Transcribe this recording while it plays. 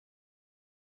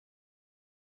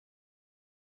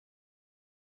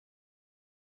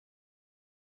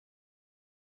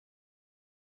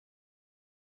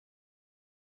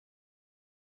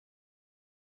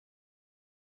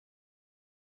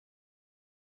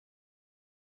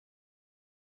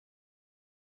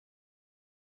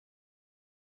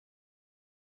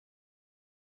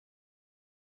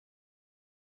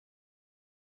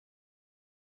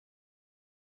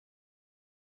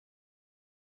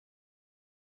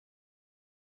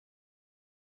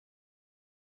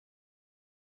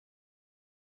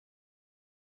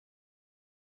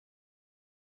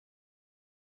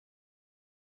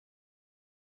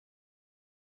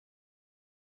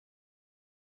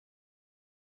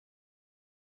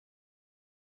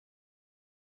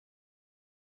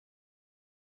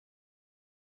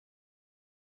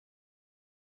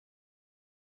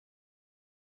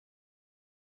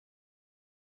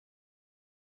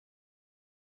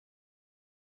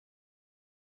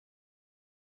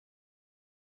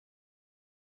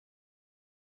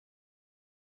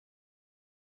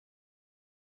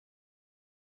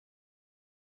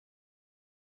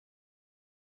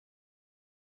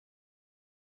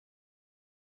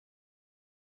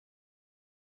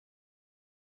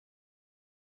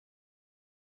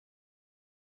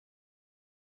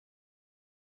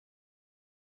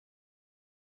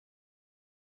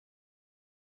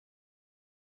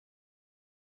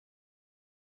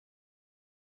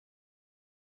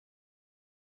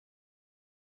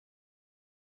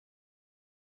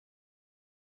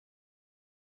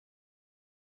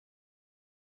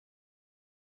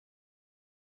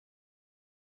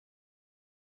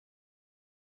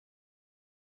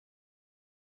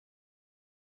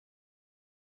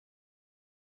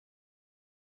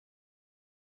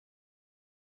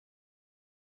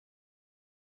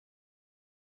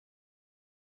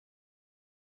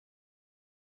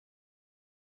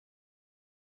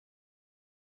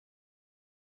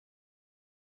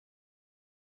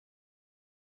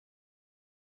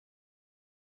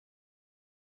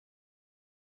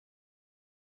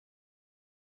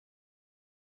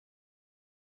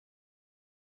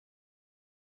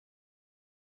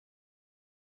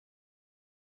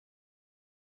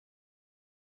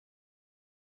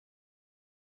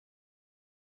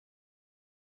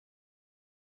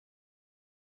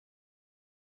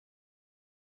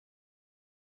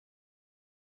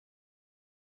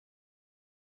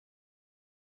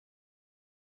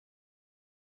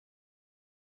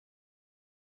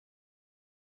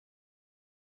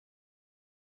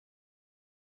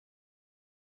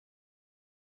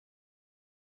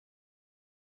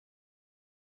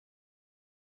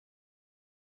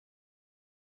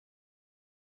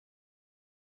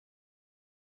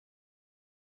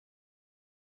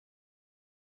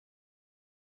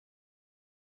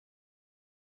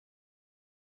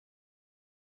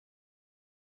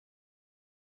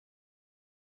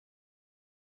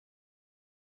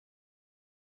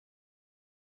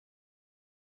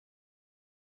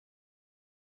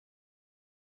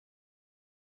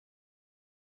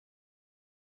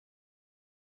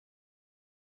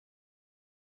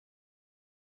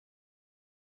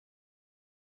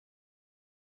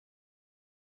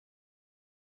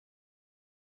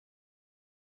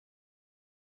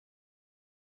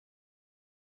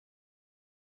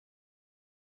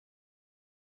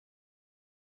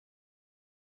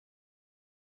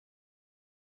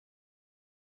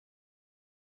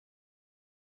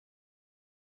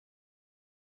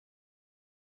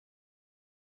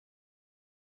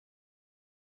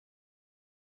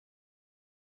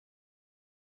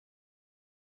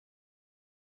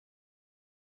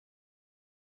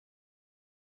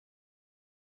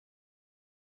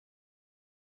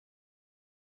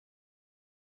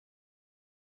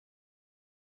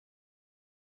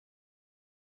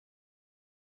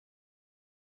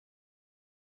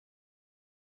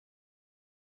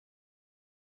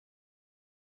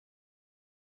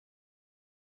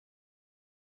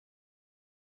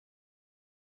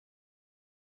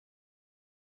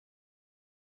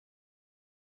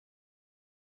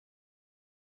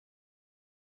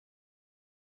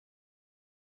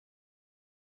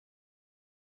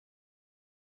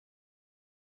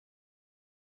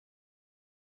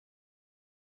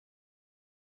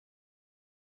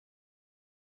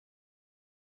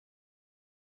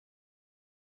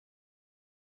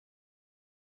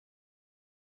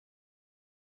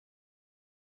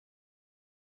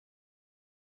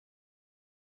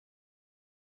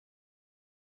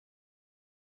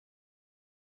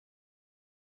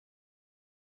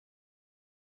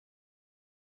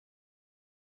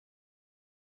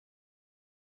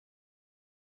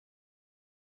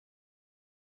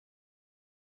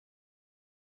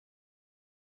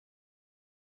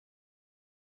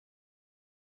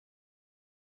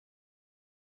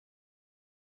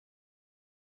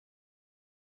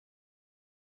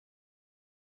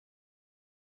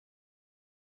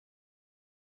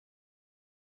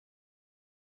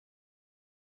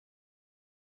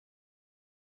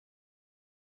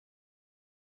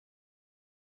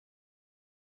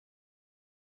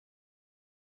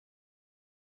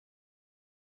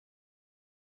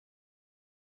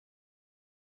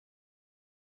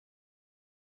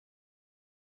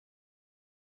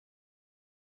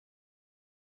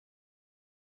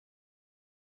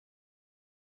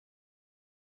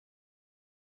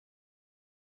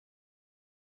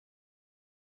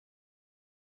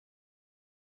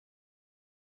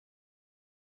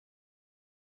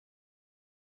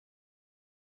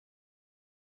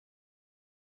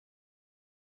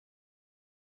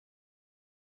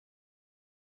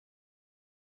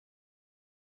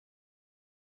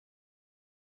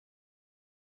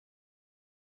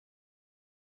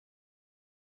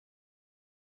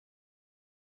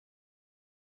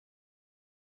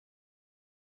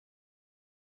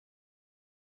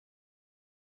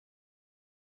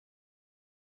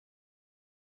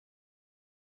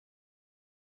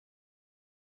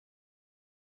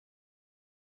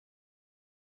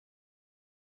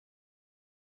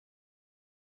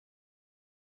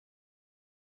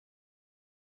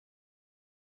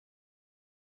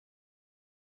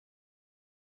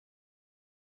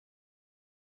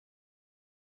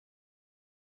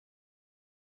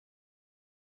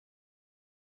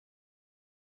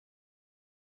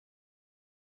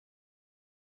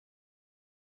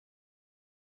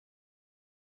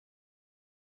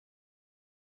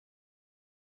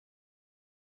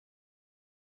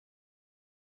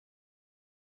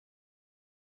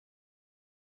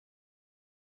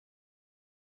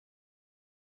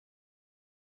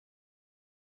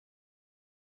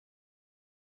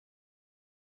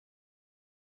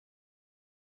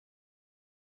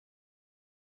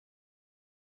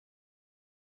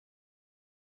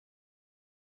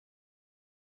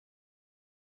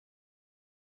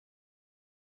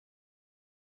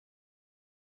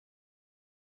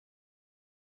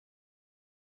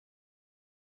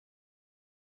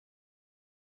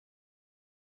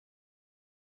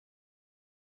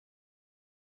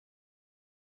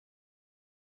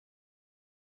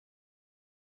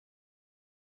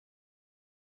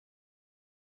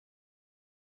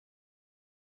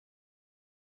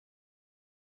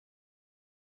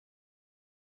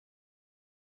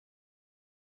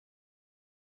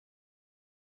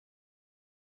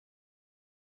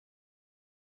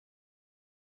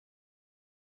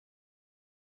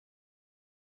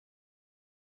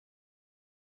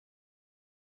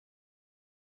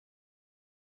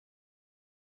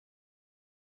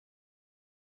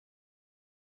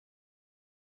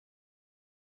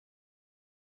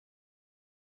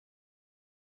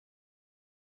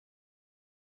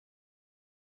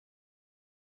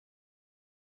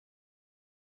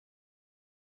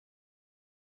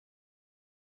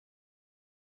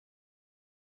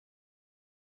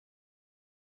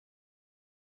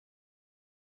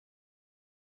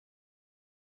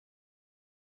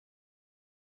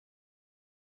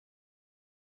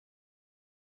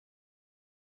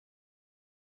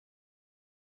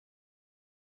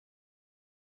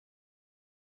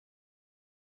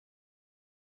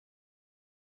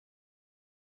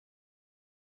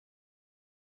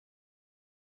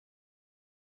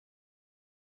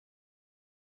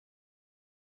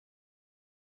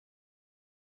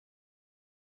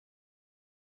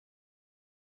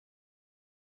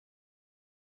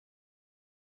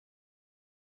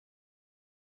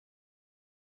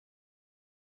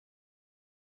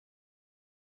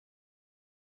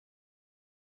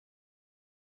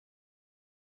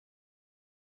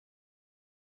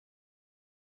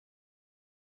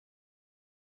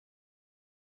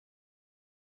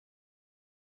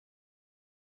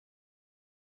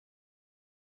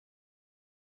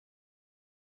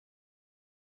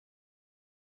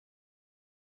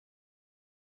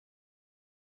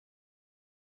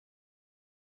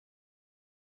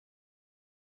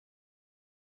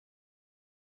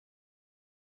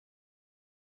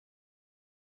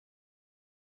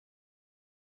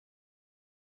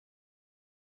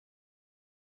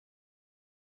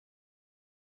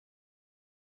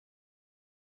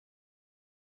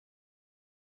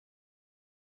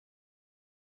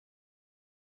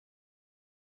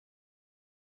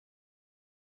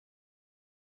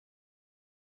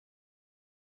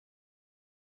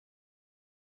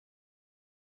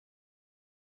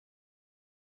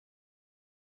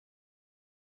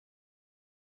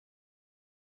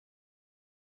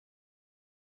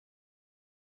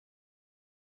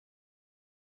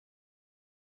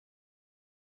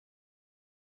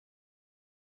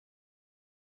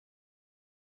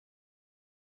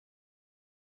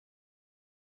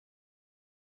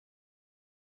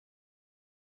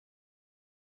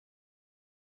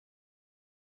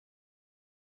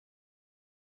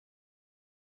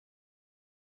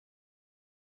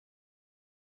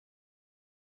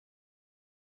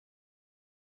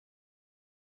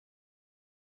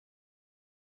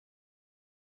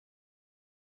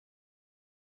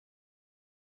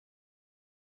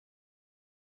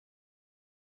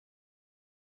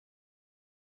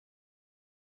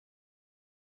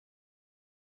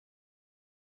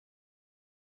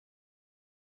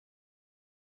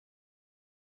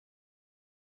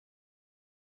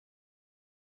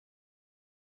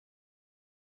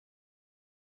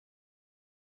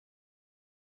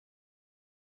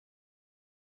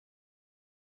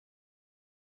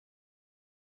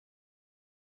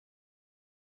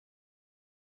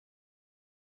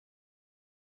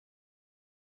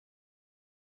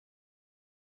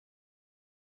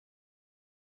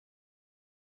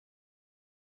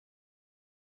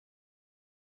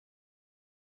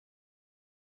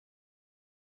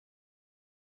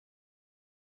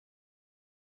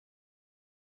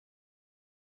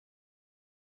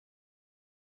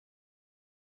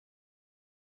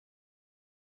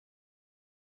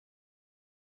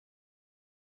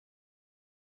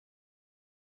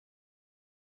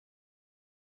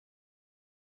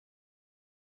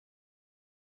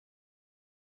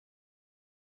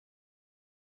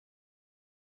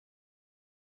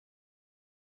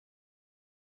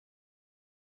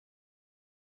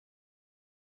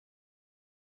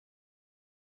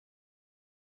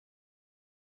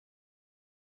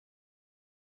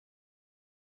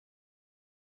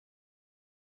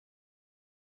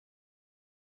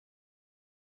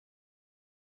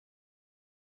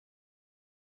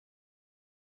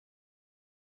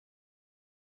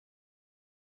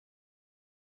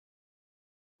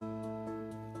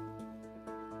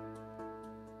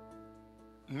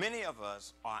Many of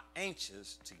us are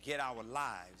anxious to get our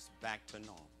lives back to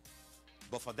normal.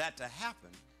 But for that to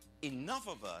happen, enough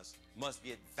of us must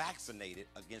get vaccinated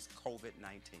against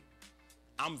COVID-19.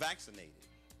 I'm vaccinated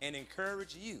and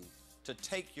encourage you to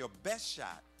take your best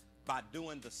shot by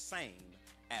doing the same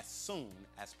as soon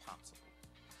as possible.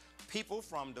 People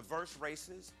from diverse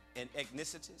races and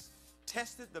ethnicities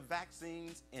tested the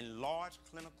vaccines in large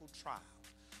clinical trials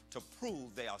to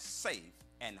prove they are safe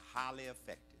and highly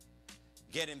effective.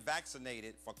 Getting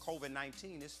vaccinated for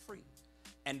COVID-19 is free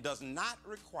and does not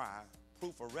require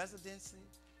proof of residency,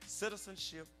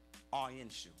 citizenship, or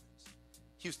insurance.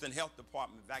 Houston Health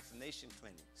Department vaccination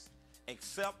clinics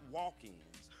accept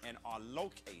walk-ins and are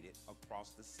located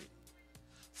across the city.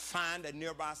 Find a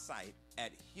nearby site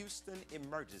at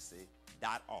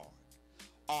houstonemergency.org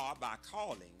or by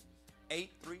calling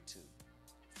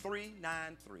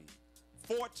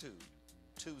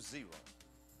 832-393-4220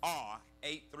 or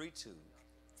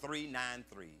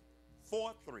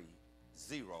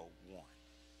 832-393-4301.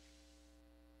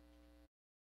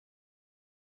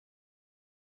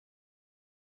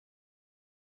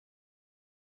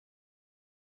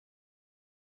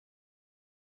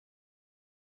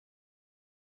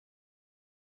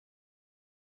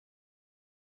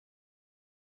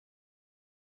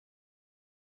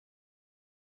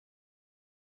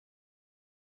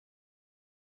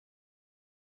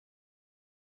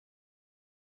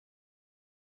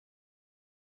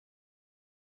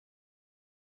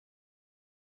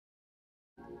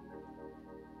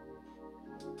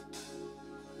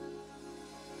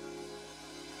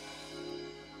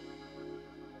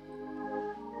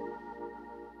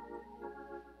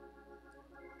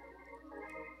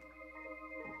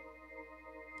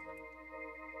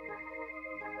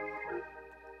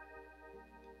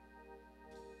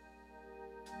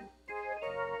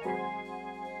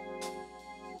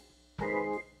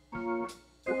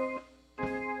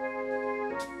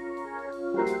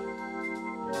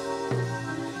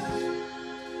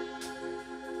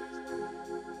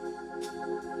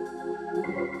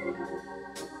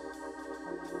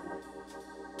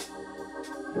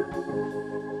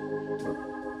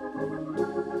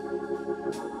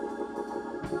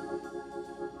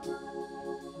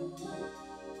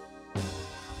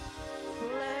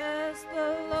 Bless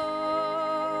the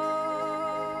Lord,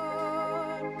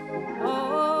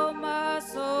 oh my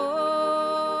soul,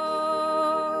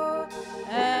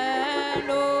 and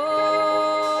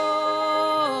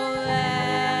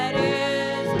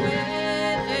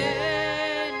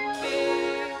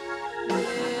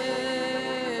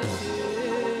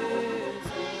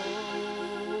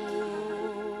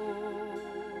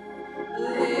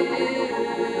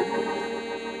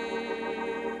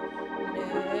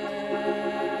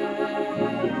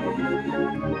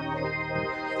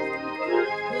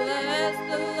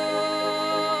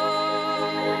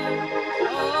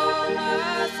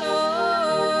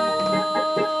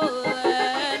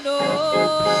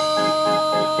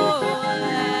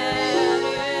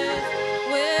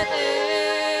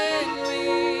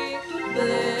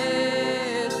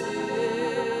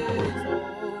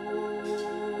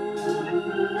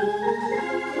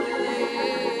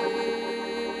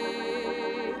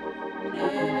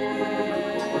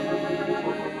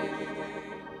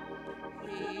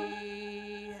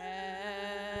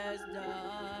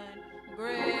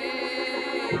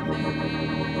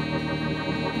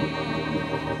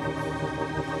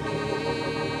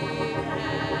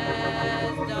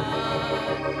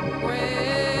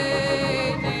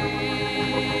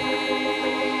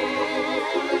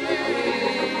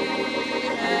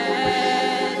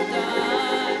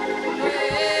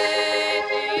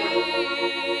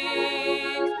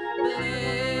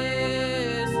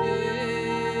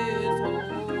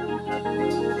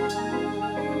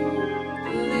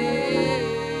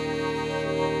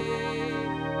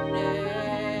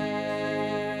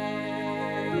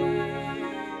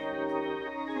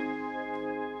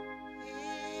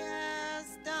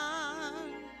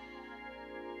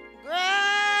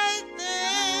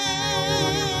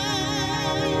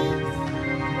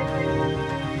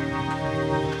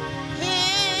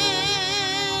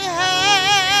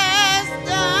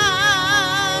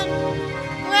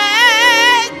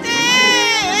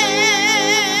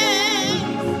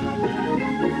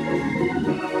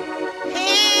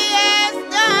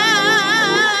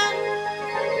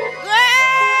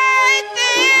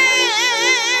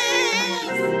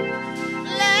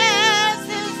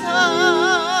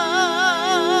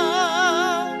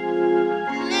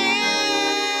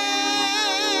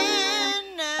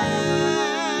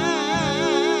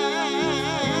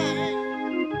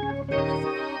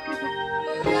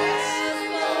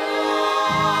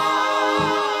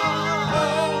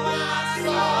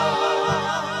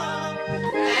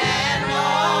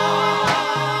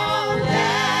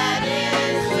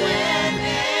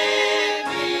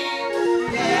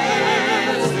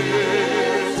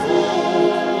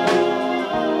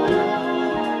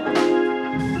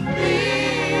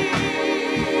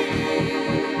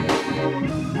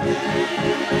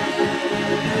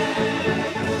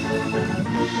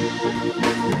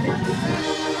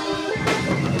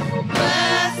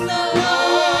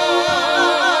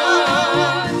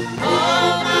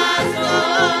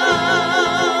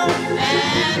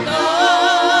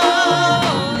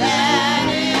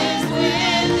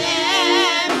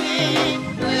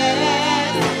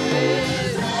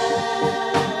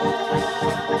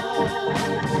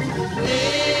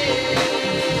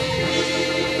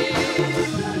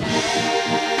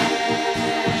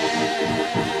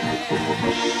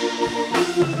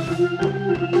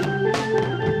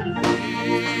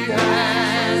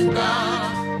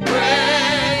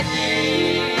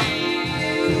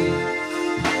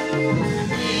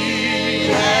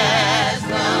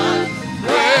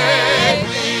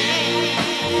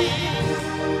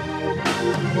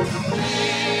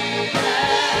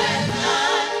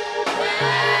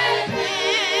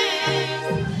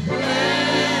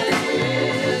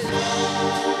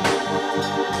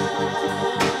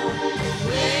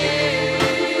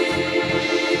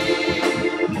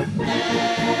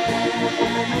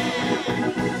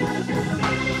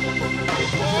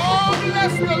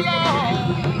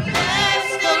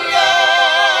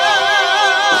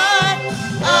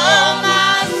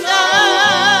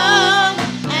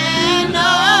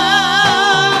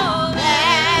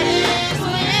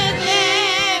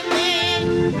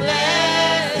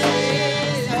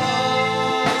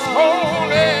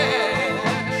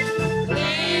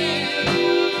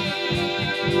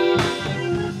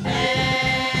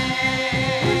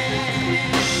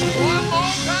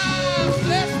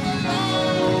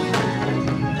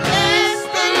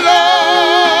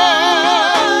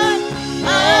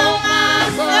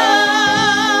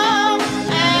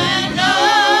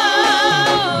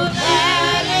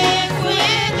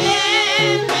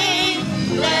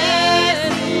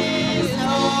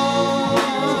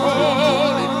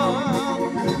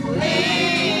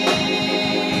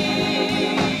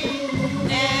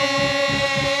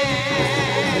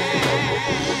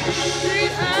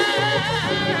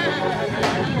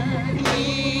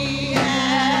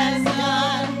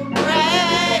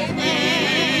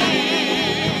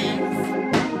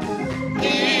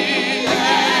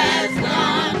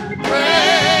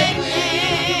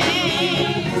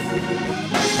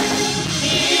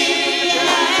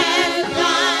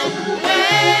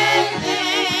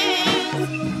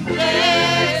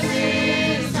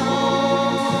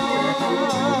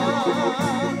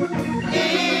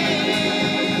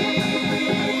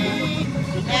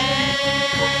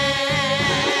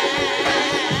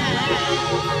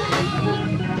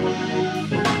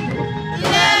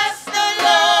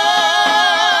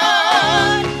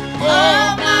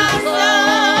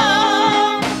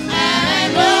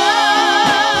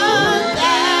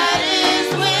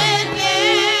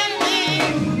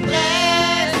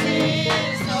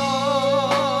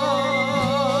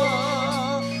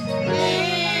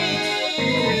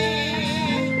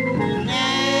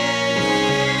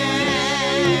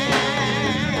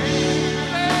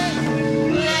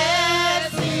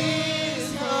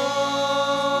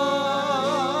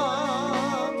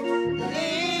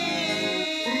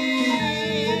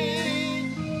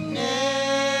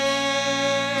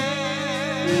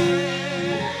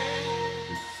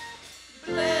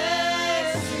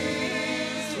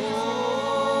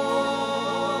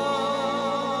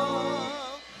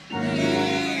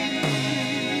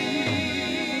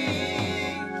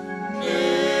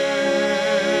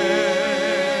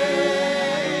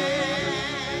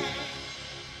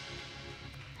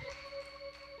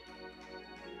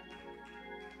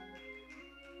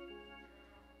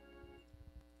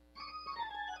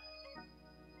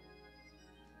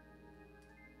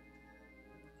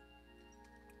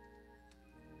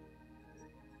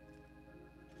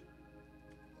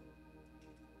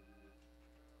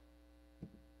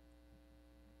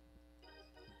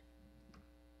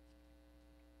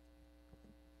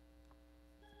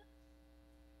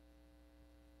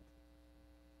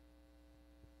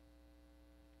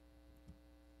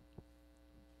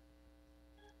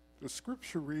The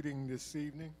scripture reading this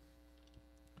evening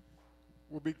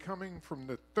will be coming from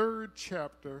the 3rd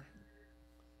chapter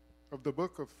of the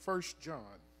book of 1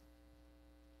 John.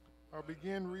 I'll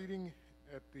begin reading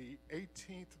at the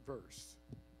 18th verse.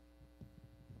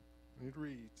 It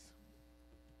reads,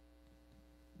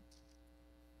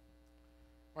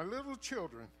 "My little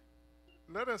children,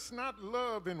 let us not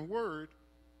love in word,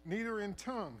 neither in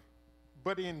tongue,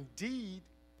 but in deed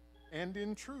and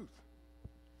in truth.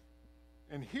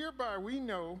 And hereby we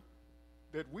know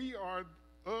that we are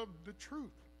of the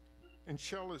truth, and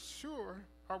shall assure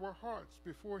our hearts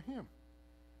before him.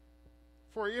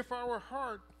 For if our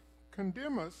heart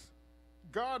condemn us,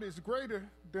 God is greater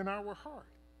than our heart,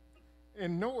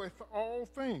 and knoweth all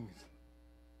things.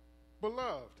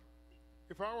 Beloved,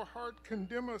 if our heart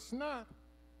condemn us not,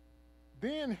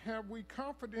 then have we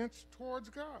confidence towards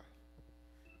God.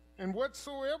 And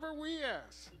whatsoever we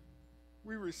ask,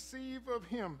 we receive of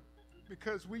him,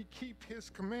 because we keep his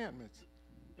commandments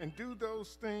and do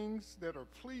those things that are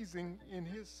pleasing in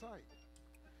his sight.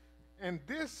 And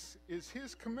this is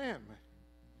his commandment,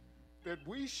 that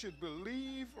we should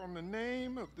believe on the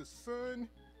name of the Son,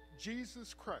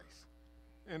 Jesus Christ,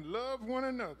 and love one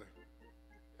another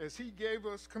as he gave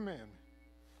us commandment.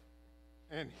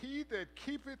 And he that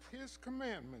keepeth his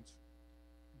commandments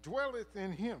dwelleth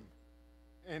in him,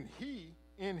 and he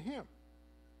in him.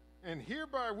 And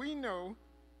hereby we know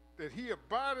that he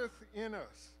abideth in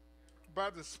us by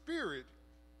the Spirit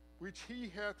which he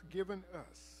hath given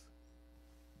us."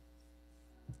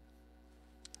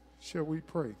 Shall we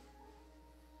pray?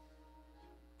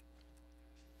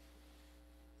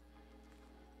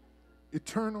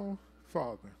 Eternal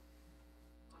Father,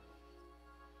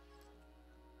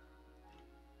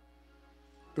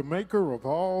 the maker of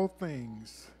all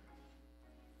things,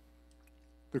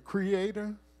 the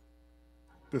creator,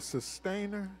 the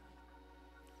sustainer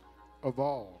of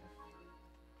all.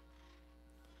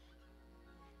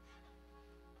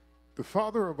 The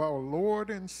Father of our Lord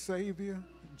and Savior,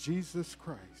 Jesus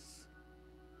Christ.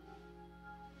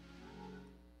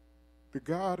 The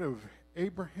God of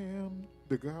Abraham,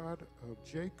 the God of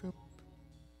Jacob,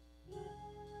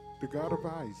 the God of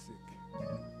Isaac.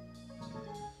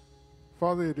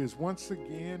 Father, it is once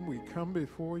again we come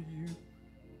before you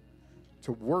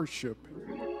to worship,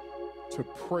 to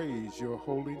praise your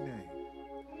holy name.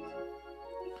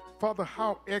 Father,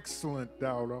 how excellent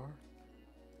thou art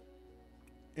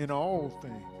in all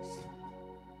things.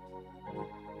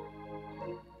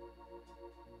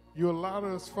 You allowed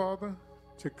us, Father,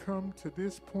 to come to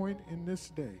this point in this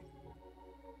day.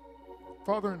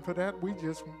 Father, and for that we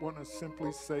just want to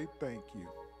simply say thank you.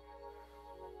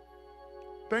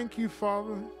 Thank you,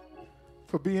 Father,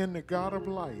 for being the God of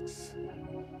lights,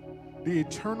 the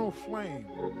eternal flame,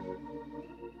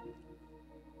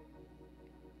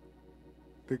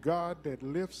 the God that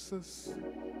lifts us,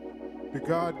 the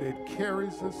God that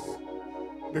carries us,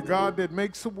 the God that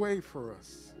makes a way for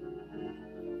us.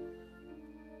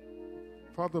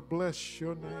 Father, bless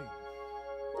your name.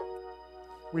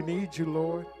 We need you,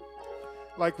 Lord.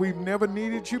 Like we've never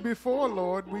needed you before,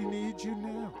 Lord, we need you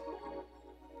now.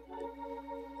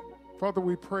 Father,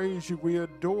 we praise you, we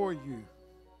adore you,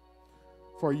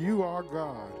 for you are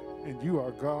God, and you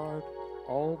are God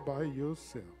all by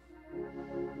yourself.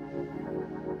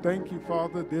 Thank you,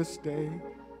 Father, this day,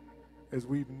 as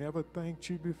we've never thanked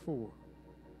you before.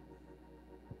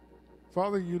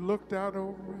 Father, you looked out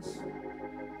over us.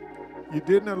 You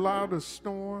didn't allow the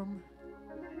storm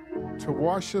to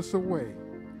wash us away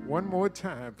one more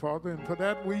time, Father, and for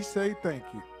that we say thank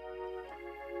you.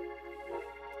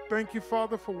 Thank you,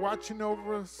 Father, for watching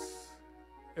over us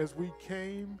as we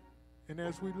came and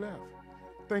as we left.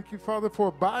 Thank you, Father, for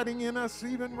abiding in us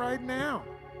even right now.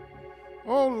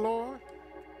 Oh, Lord,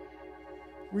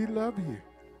 we love you.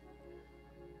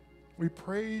 We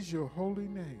praise your holy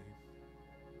name.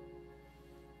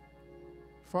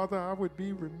 Father, I would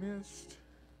be remiss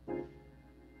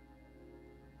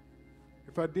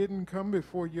if I didn't come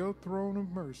before your throne of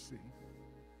mercy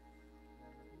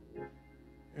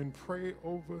and pray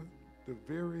over the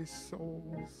very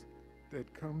souls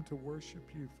that come to worship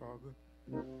you,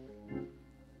 Father.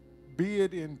 Be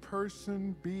it in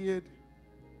person, be it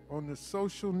on the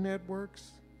social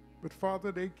networks, but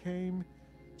Father, they came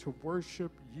to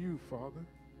worship you, Father.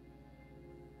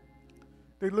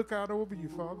 They look out over you,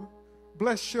 Father.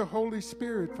 Bless your Holy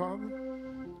Spirit, Father.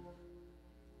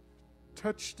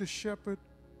 Touch the shepherd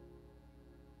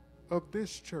of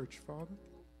this church, Father.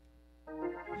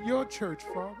 Your church,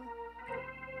 Father.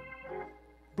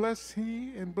 Bless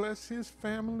he and bless his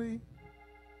family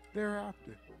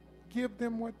thereafter. Give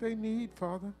them what they need,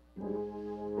 Father.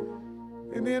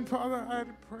 And then, Father, I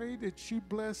pray that you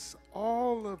bless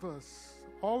all of us,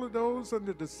 all of those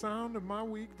under the sound of my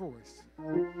weak voice.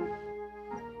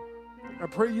 I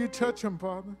pray you touch them,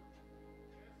 Father,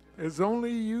 as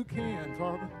only you can,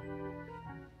 Father.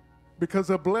 Because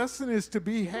a blessing is to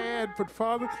be had, but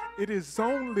Father, it is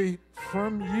only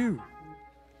from you.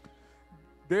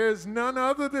 There's none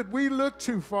other that we look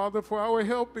to, Father, for our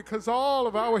help, because all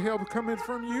of our help coming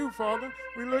from you, Father.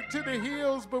 We look to the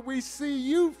hills, but we see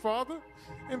you, Father.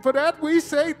 And for that we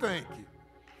say thank you.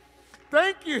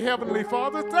 Thank you, Heavenly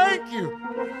Father. Thank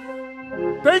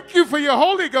you. Thank you for your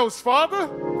Holy Ghost, Father.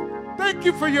 Thank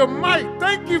you for your might.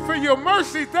 Thank you for your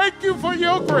mercy. Thank you for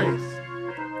your grace.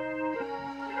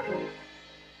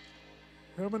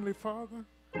 Heavenly Father,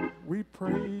 we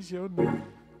praise your name.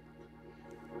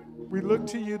 We look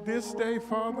to you this day,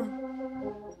 Father.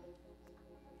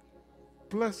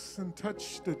 Bless and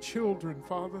touch the children,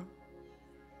 Father.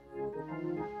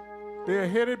 They're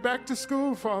headed back to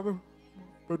school, Father.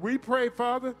 But we pray,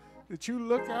 Father, that you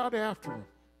look out after them.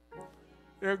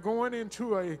 They're going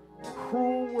into a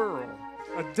cruel world,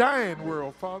 a dying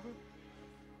world, Father.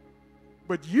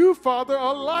 But you, Father,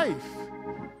 are life.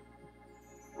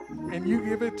 And you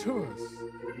give it to us.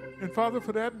 And Father,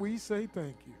 for that we say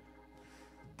thank you.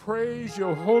 Praise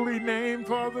your holy name,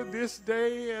 Father, this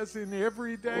day as in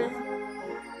every day.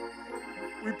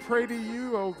 We pray to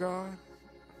you, oh God.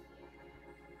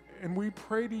 And we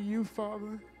pray to you,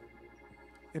 Father,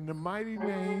 in the mighty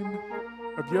name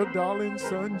of your darling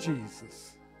Son,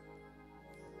 Jesus.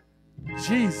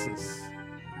 Jesus,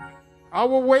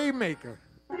 our waymaker.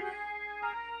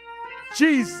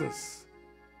 Jesus,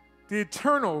 the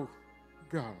eternal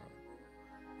God.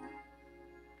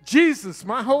 Jesus,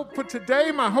 my hope for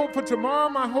today, my hope for tomorrow,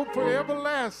 my hope for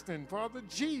everlasting, Father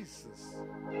Jesus.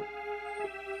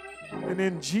 And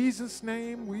in Jesus'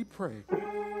 name we pray.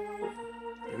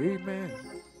 Amen.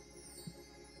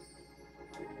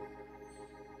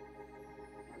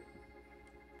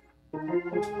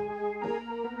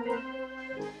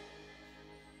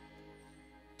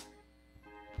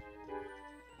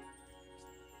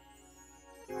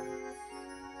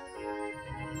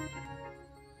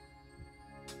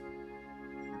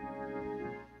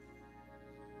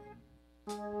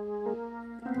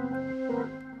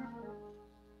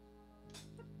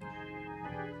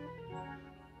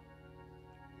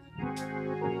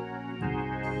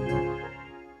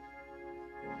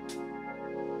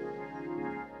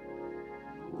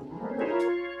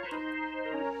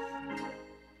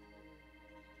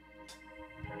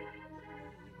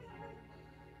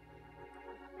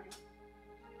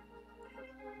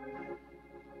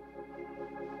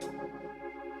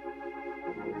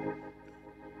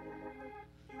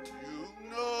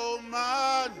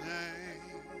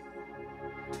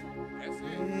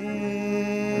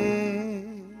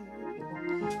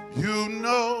 You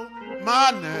know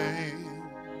my name.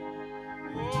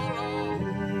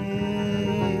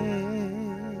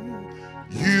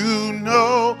 You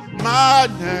know my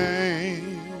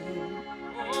name.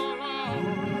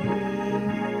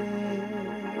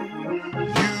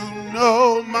 You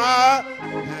know my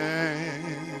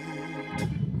name.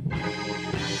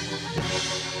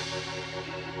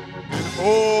 And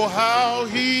oh, how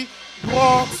he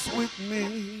walks with me.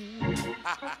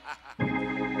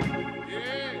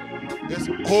 Yes,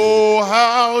 oh,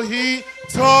 how he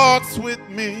talks with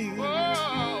me.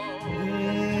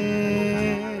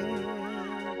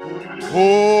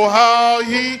 Oh, how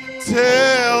he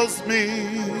tells me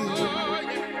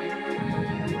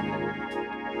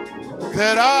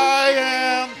that I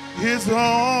am his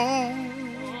own.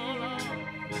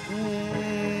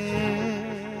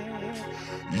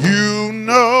 You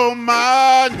know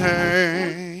my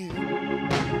name.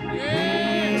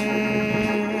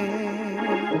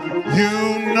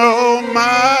 You know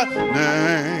my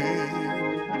name.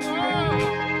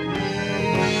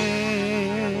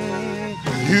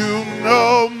 You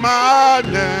know my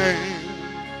name.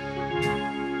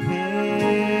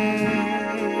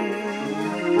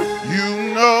 You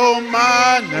know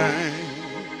my name.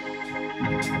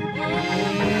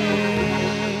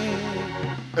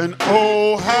 And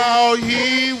oh, how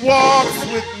he walks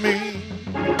with me.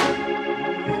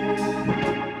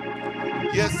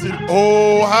 Yes, and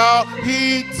oh, how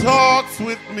he talks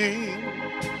with me.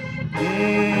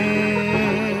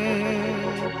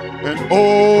 And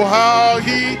oh, how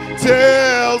he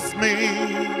tells me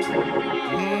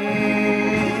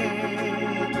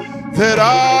that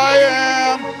I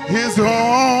am his own.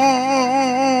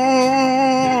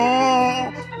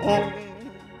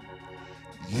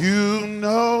 You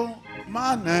know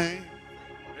my name.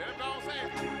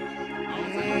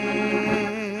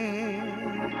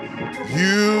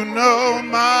 You know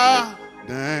my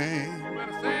name.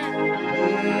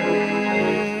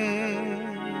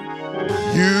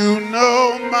 You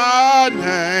know my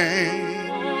name.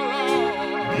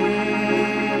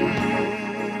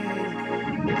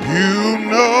 You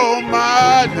know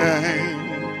my name.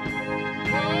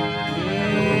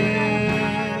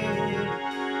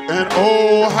 And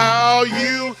oh, how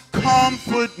you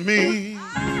comfort me.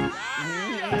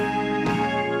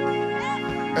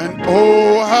 And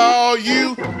oh, how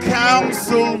you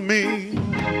counsel me.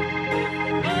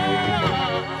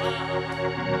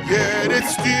 Yet it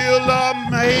still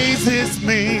amazes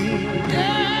me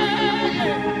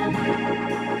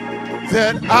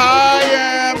that I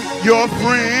am your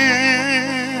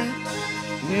friend.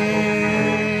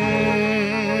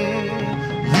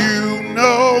 You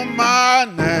know my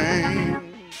name.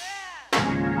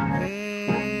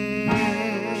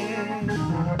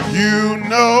 You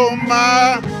know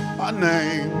my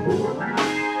name.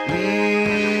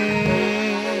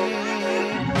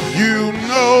 You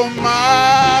know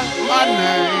my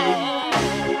name.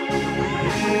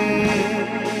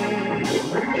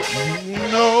 You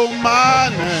know my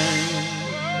name.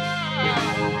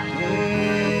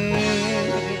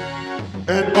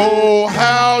 And oh,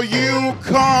 how you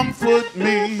comfort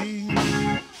me.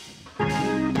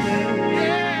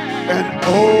 And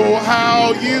oh,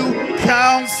 how you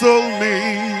counsel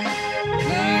me.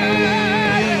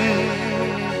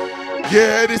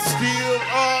 Yet it still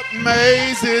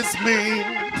amazes me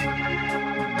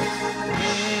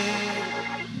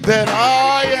that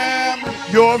I am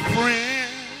your friend.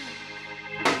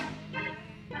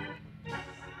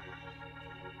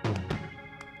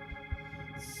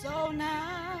 So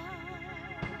now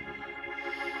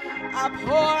I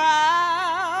pour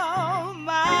out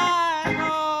my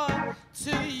heart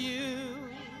to you.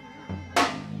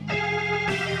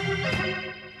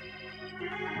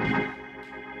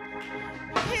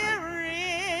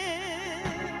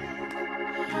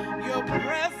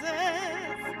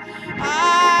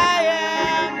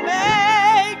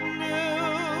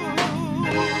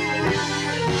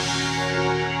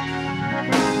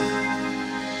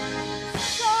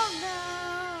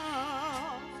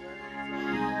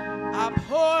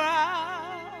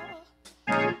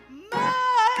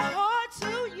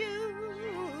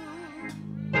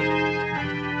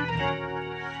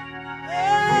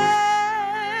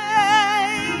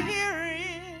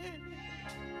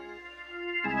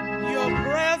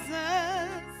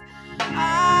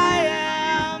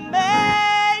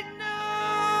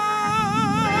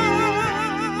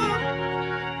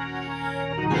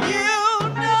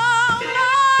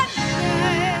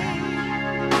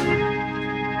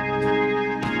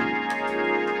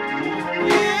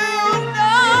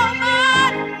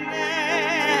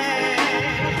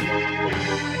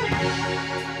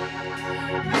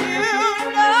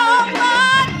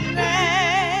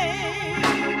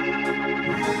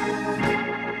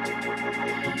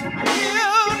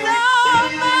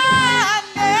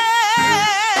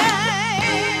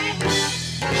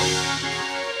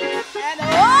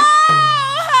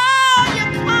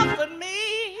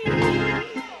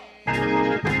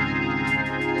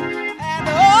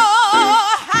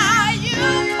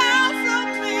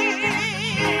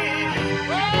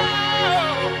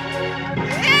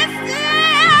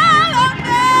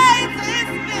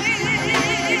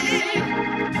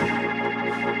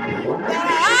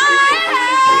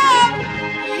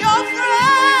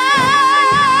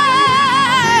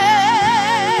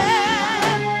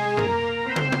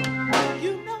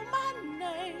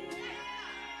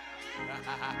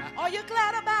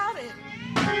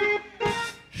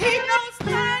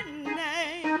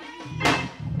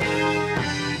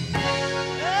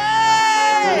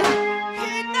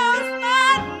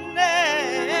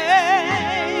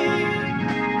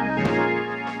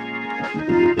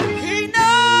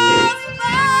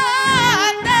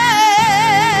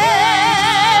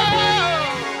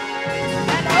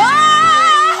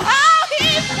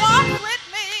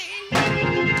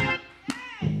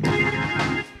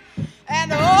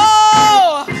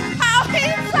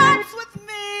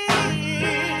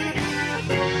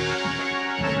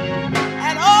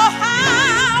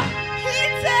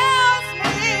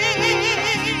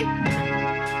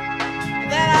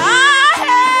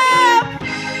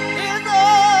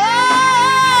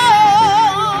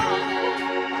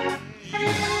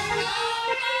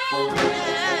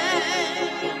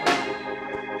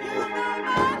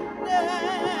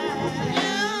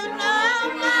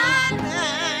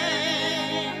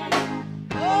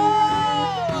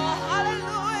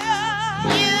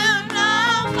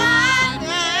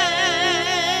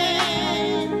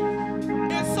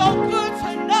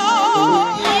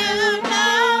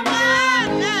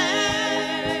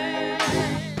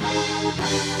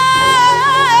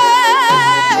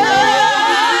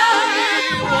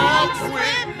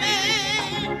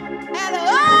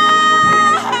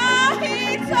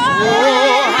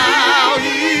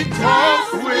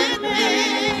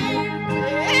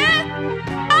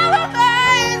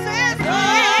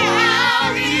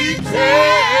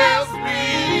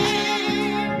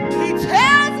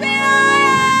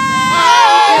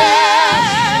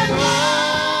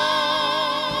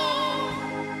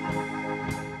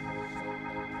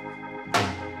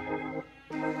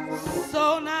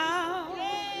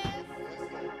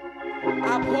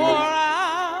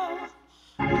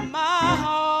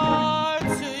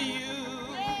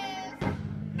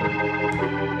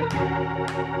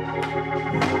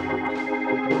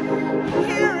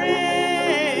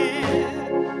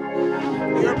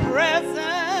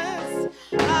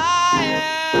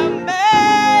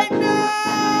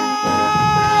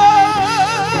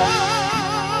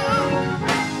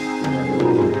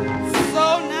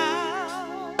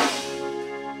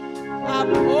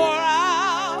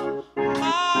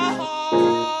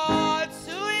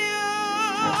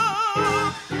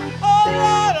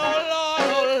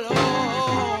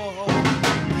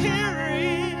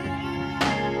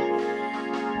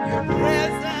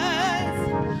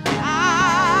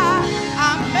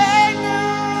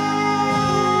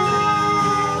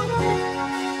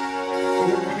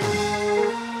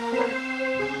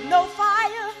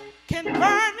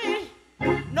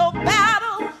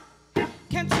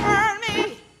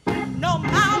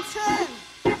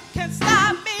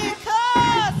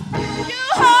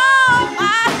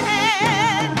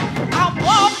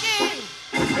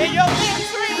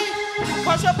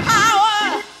 'cause your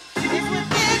power is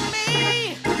within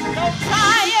me. No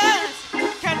giants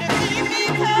can defeat me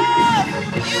 'cause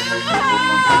you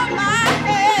hold my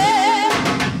hand.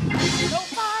 No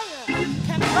fire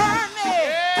can burn me.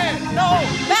 No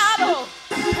battle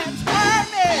can turn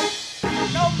me.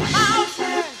 No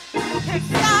mountain can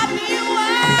stop me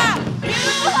while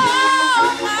you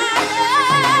hold my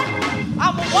hand.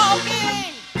 I'm walking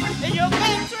in your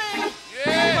victory,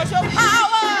 'cause your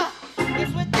power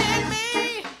is within me.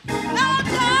 No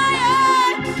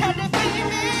giant can defeat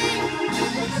me.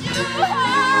 'Cause you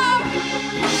hold,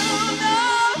 you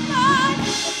know my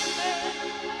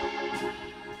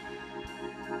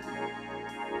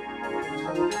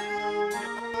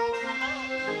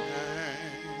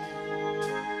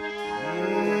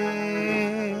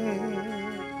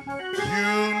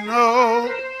You know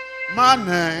my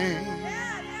name.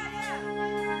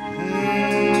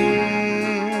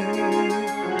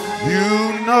 You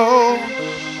know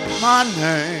my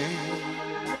name.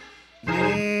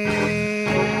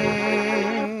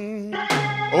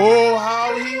 Oh, how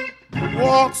he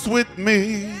walks with me.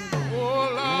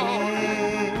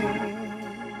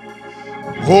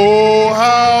 Oh,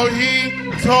 how he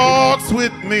talks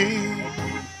with me.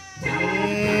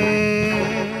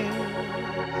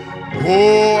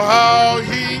 Oh, how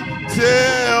he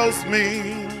tells me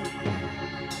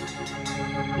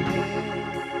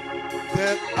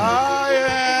that I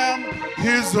am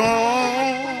his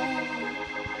own.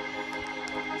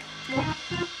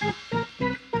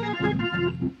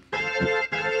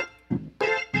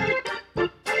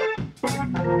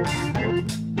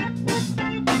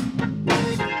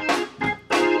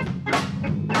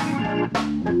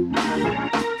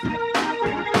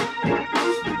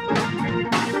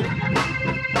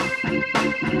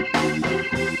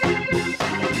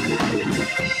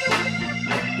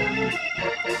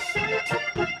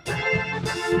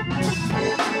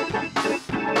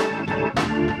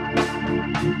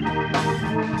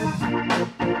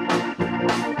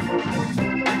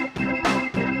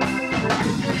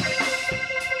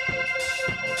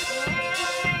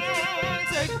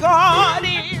 God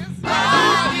is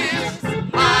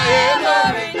my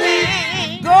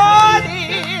everything. God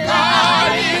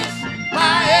is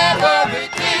my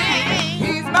everything.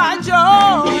 He's my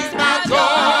joy. He's my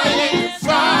joy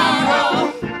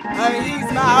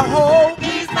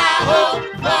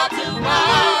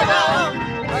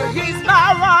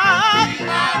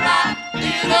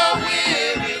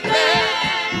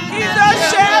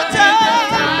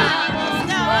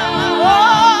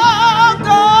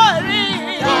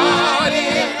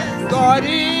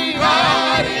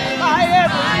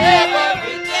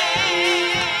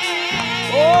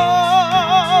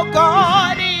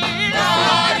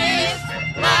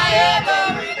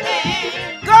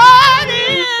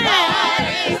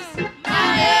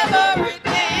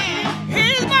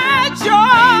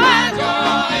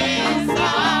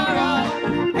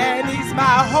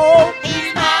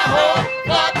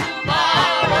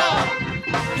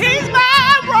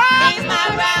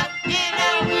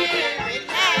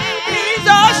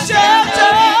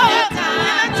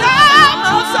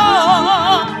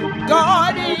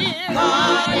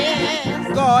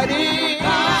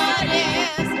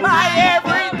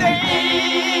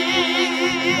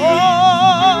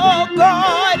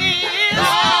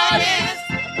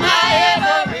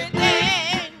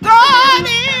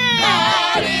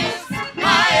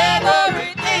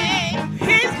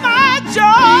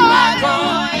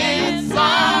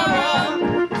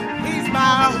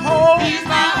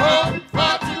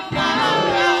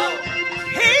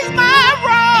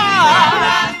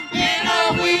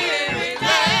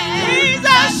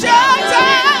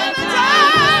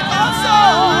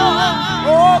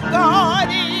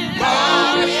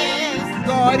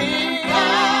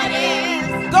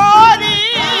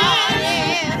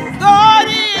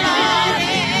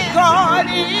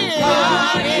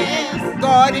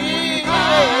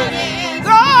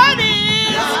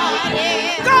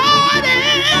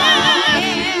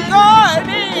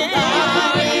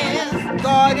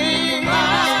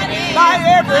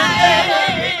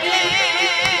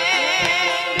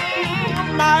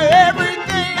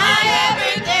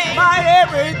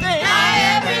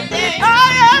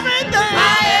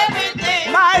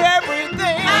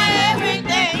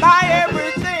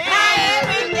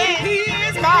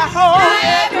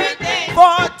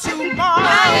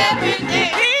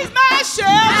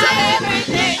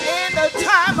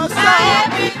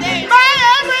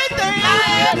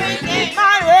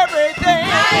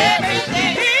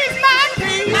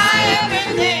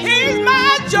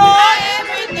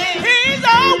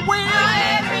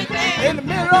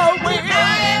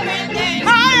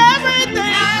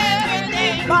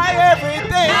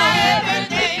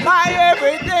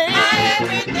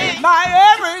my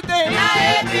everything,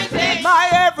 my everything, my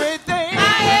everything,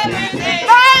 my everything,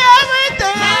 my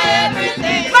everything, my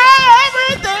everything, my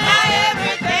everything, my everything,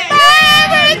 my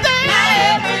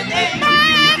everything, my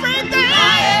everything,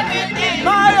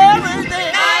 my everything,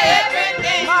 my everything, my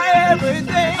everything, my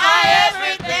everything, my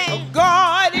everything.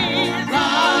 God is,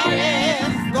 God is,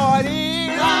 God is,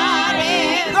 God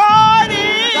is, God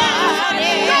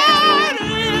is, God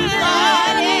is,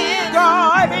 God is,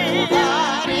 God is,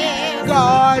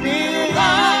 God is,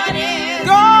 God is,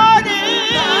 God is,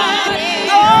 God is,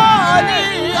 God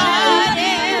is, God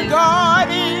is, God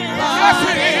is, yes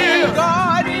it is,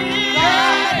 God is,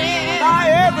 my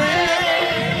everything.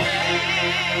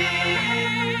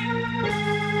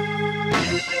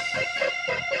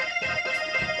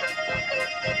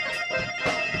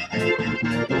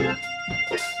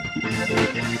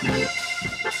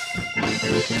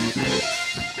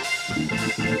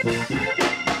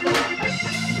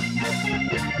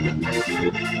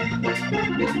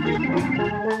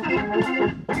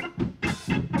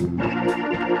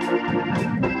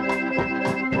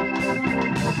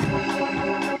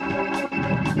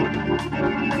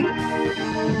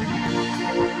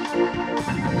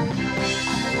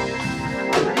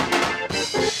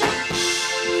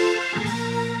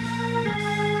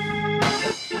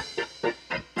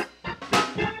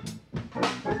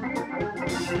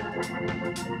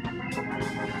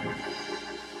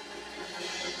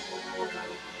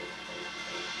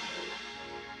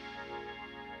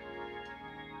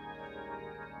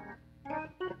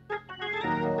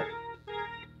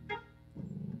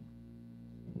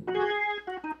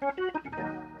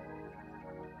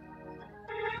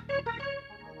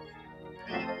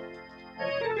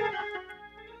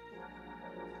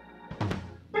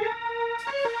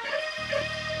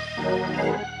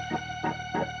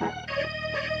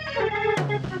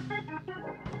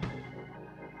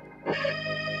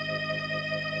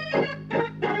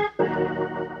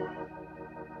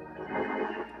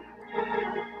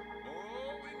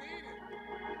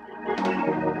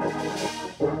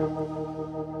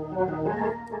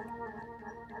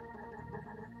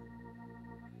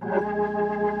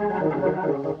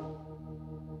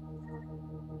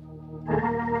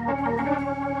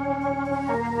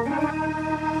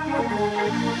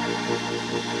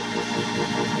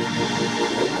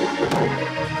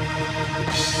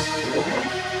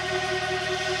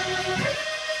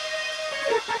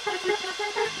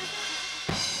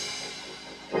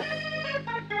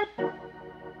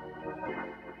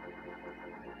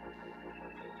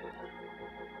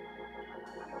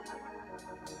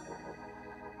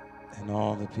 And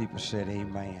all the people said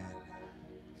amen.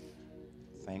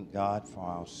 Thank God for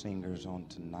our singers on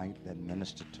tonight that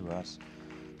ministered to us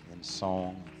in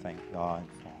song. Thank God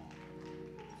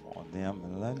for them.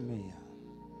 And let me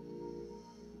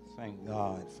thank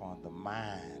God for the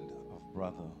mind of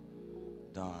Brother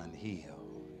Don Hill.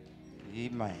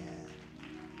 Amen.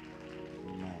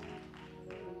 Amen.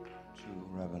 To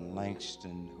Reverend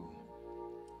Langston, who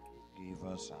gave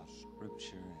us our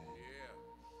scripture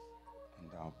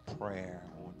and our prayer.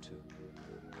 I want to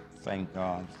thank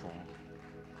God for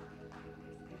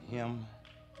him.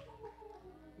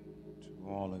 To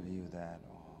all of you that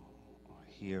are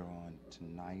here on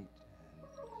tonight,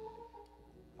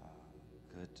 and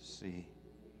good to see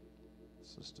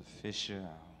Sister Fisher,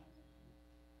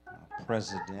 our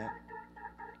president.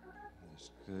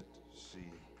 It's good to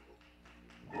see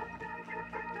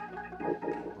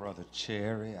Brother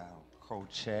Cherry, our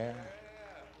co-chair.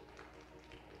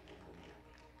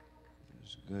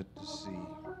 It's good to see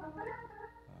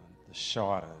the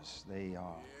Shorters. They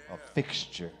are a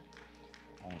fixture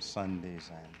on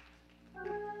Sundays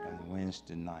and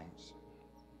Wednesday nights.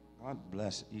 God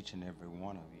bless each and every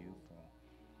one of you for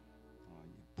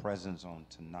your presence on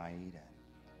tonight.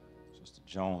 And Sister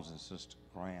Jones and Sister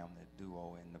Graham, the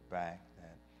duo in the back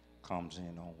that comes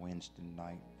in on Wednesday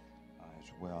night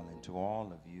as well. And to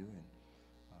all of you,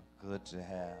 and good to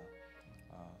have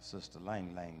Sister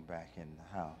Lang Lang back in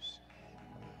the house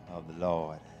of the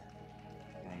Lord.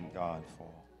 Thank God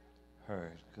for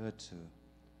her. It's good to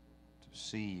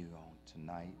see you on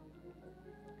tonight.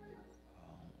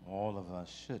 All of us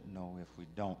should know, if we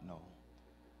don't know,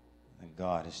 that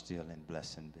God is still in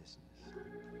blessing business.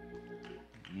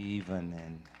 Even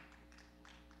in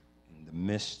the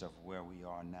midst of where we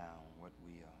are now, what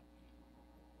we are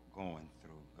going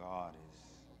through, God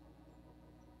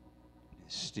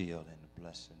is still in the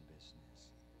blessing business.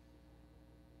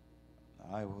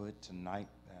 I would tonight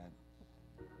that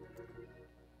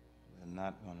we're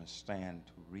not going to stand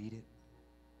to read it.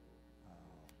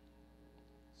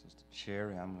 Sister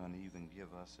Cherry, I'm going to even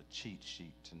give us a cheat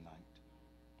sheet tonight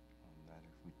that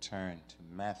if we turn to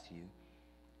Matthew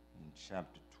in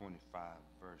chapter 25,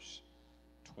 verse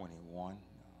 21.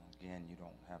 Again, you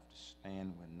don't have to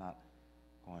stand. We're not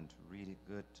going to read it.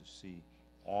 Good to see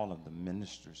all of the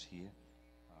ministers here.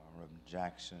 Reverend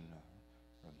Jackson,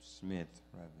 Reverend Smith,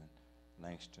 Reverend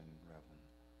Langston, Reverend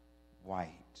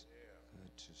White.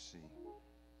 Good to see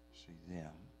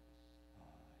them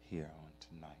here on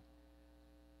tonight.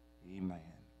 Amen.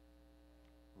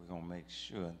 We're going to make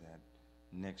sure that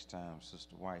next time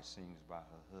Sister White sings about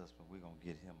her husband, we're going to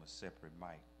get him a separate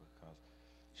mic, because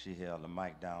she held the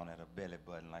mic down at her belly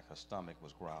button like her stomach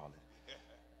was growling.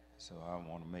 So I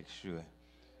want to make sure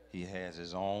he has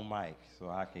his own mic so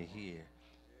I can hear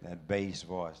that bass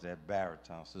voice, that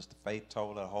baritone. Sister Faith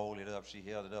told her to hold it up. She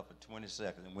held it up for 20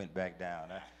 seconds and went back down.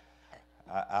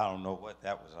 I don't know what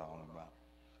that was all about.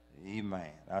 Amen.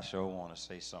 I sure want to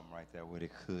say something right there what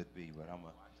it could be, but I'm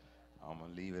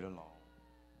going to leave it alone.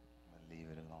 I'm going to leave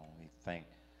it alone. We thank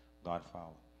God for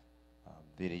our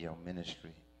video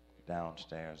ministry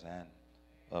downstairs and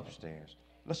upstairs.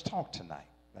 Let's talk tonight.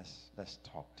 Let's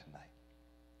talk tonight.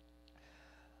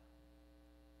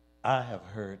 I have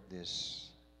heard this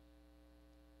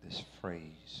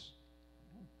phrase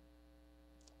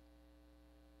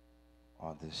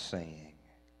or this saying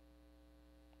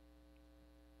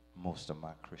most of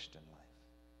my Christian life.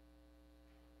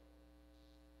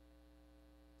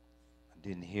 I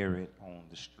didn't hear it on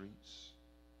the streets.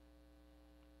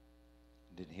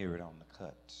 I didn't hear it on the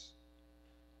cuts.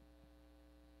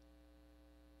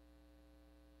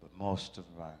 But most of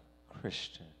my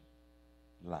Christian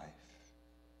life,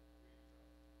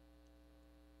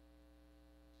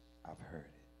 I've heard it.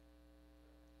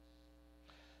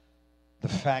 The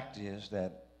fact is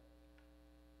that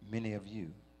many of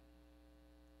you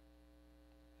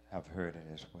have heard it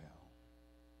as well.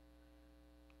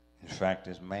 In fact,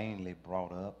 it's mainly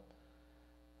brought up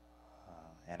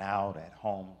and out at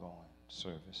homegoing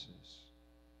services.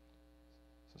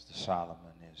 Sister Solomon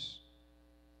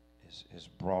is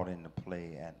brought into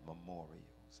play at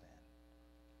memorials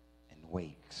and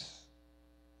wakes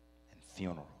and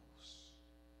funerals.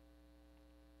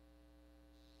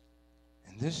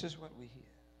 And this is what we hear.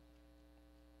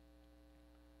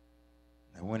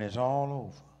 And when it's all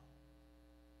over,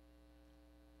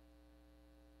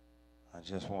 I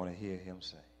just want to hear him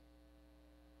say,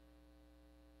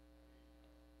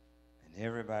 and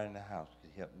everybody in the house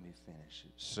could help me finish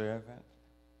it, servant,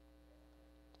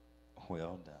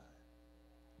 well done.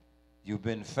 You've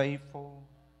been faithful.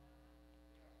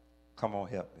 Come on,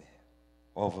 help me.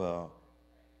 Over a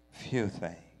few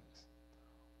things.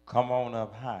 Come on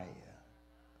up higher,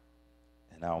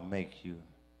 and I'll make you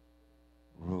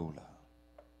ruler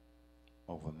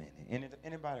over many.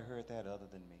 Anybody heard that other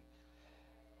than me?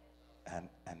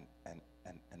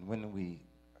 And when we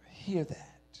hear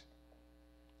that,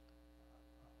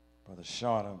 Brother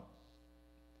Shorter,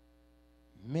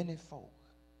 many folk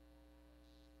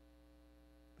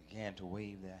began to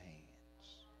wave their hands.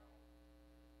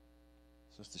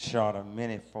 Sister Shorter,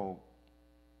 many folk,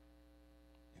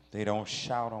 if they don't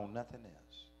shout on nothing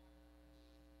else,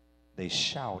 they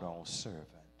shout on servant,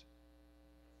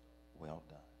 well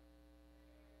done.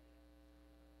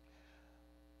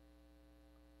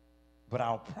 But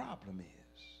our problem is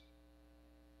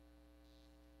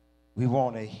we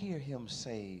want to hear him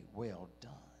say, well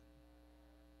done.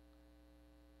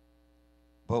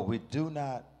 But we do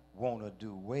not want to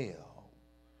do well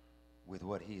with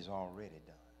what he's already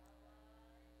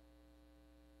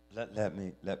done. Let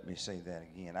me say that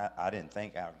again. I didn't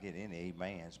think I'd get any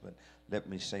amens, but let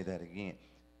me say that again.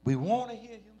 We want to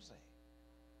hear him say.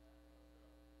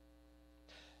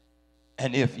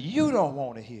 And if you don't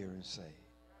want to hear him say,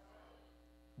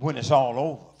 when it's all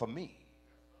over for me,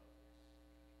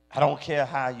 I don't care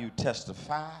how you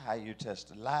testify, how you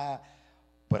testify,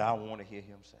 but I want to hear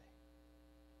him say,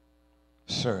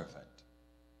 servant,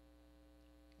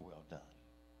 well done.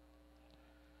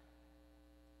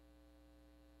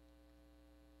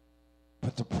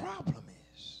 But the problem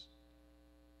is,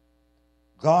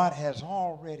 God has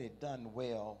already done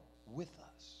well with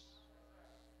us,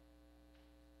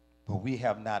 but we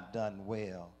have not done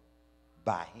well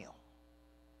by him.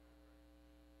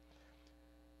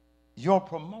 Your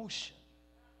promotion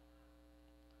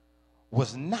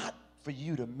was not for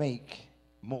you to make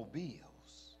more bills,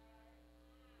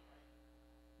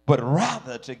 but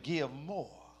rather to give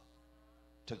more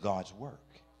to God's work.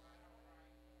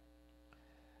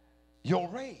 Your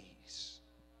raise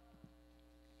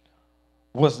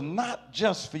was not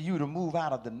just for you to move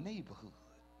out of the neighborhood,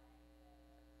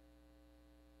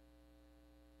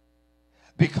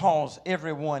 because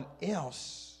everyone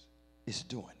else is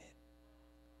doing it,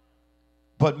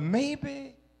 But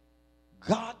maybe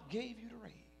God gave you the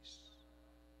raise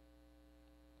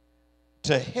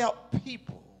to help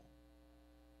people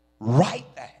right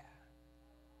there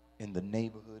in the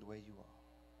neighborhood where you are.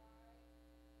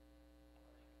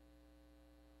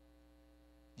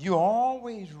 You're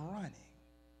always running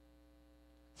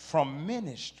from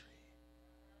ministry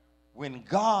when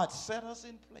God set us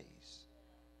in place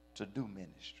to do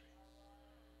ministry.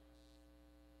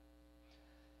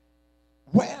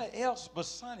 Where else but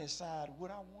Sunnyside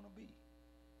would I want to be?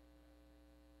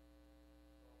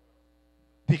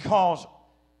 Because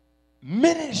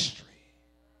ministry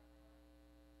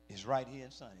is right here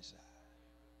in Sunnyside.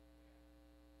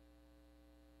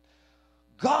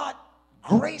 God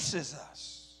graces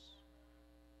us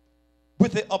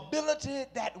with the ability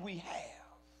that we have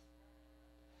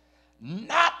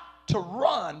not to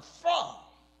run from,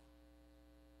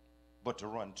 but to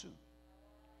run to.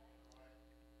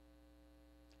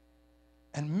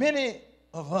 And many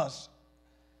of us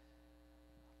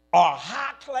are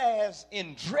high class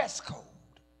in dress code,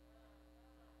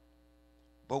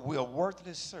 but we are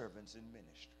worthless servants in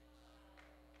ministry.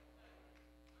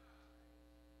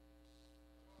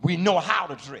 We know how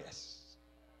to dress.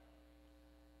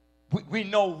 We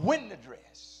know when to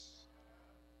dress.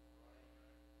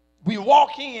 We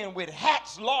walk in with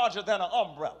hats larger than an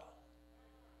umbrella,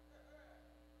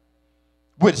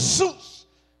 with suits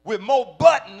with more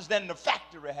buttons than the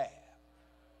factory have.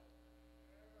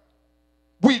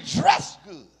 We dress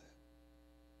good.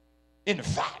 In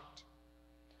fact,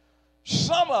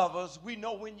 some of us, we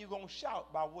know when you're going to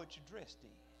shout by what you're dressed in.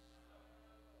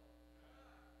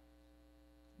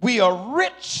 We are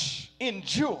rich in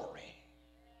jewelry,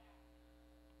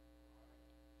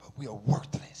 but we are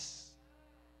worthless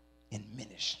in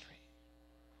ministry.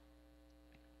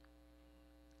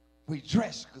 We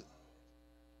dress good.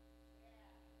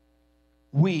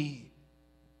 We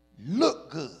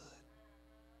look good.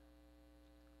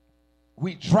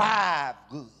 We drive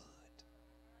good.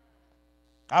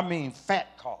 I mean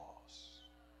fat cars,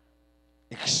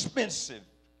 expensive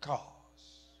cars.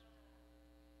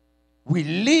 We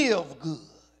live good,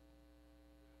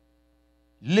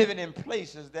 living in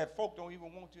places that folk don't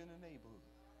even want you in the neighborhood.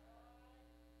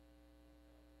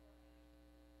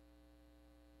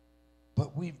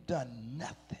 But we've done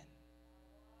nothing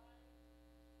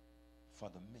for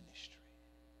the ministry.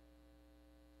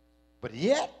 But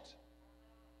yet,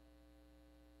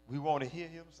 we want to hear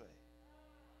him say,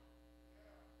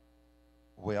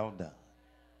 well done.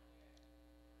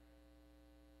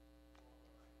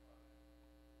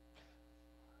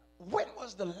 When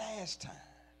was the last time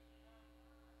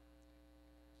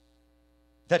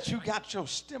that you got your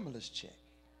stimulus check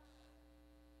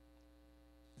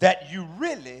that you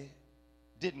really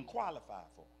didn't qualify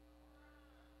for,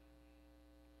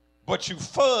 but you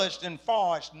fudged and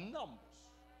forged numbers?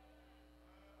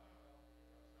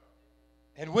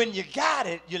 And when you got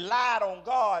it, you lied on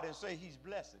God and say, he's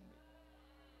blessing me.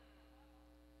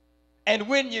 And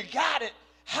when you got it,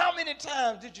 how many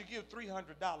times did you give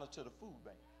 $300 to the food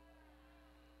bank?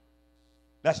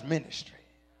 That's ministry.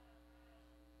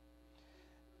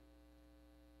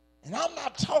 And I'm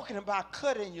not talking about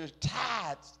cutting your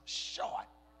tithes short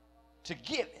to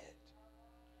give it.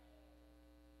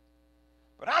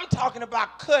 But I'm talking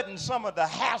about cutting some of the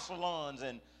hair salons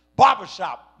and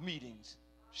barbershop meetings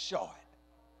short.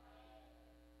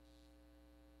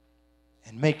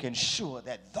 And making sure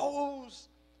that those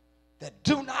that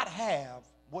do not have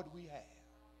what we have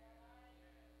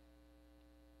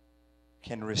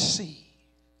can receive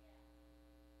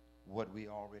what we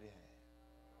already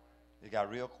have. They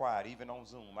got real quiet, even on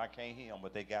Zoom. I can't hear them,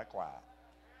 but they got quiet.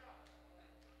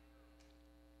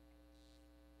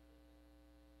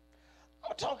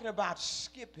 I'm talking about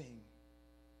skipping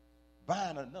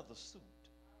buying another suit,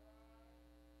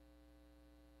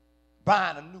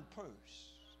 buying a new purse,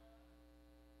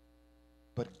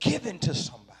 but giving to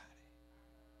somebody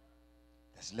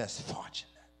that's less fortunate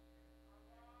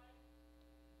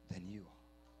than you are.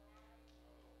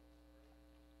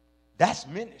 That's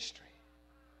ministry.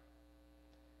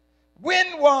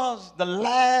 When was the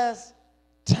last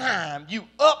time you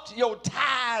upped your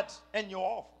tithes and your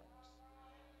offerings?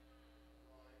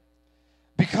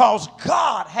 Because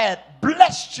God had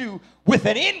blessed you with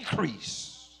an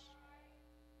increase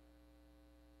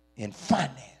in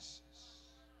finances.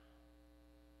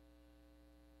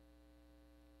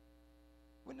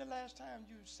 When the last time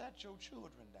you sat your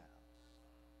children down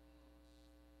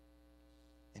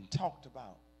and talked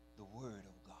about the Word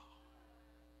of God?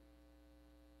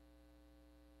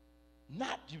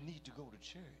 Not you need to go to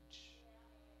church,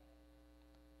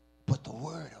 but the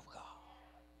Word of God.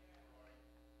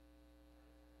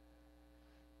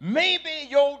 Maybe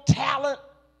your talent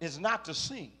is not to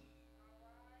sing,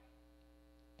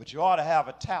 but you ought to have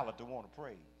a talent to want to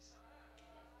praise.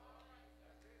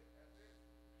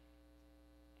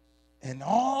 And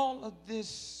all of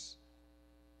this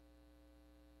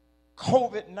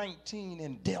COVID-19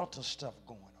 and Delta stuff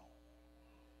going on,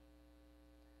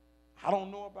 I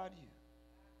don't know about you,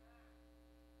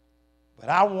 but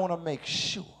I want to make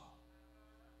sure,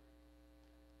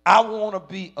 I want to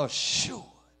be assured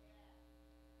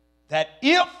that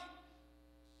if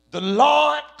the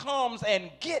Lord comes and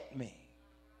get me,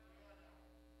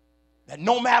 that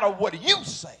no matter what you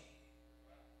say,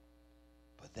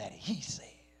 but that he says,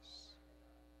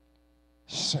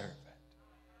 servant,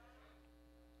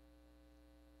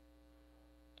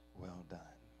 well done.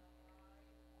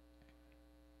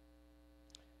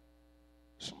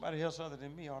 Somebody else other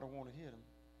than me ought to want to hear them.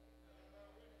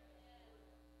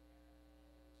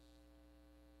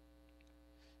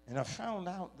 And I found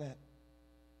out that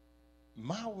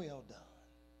my well done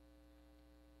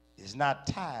is not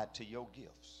tied to your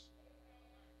gifts,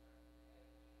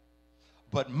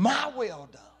 but my well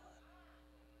done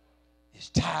is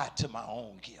tied to my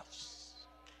own gifts.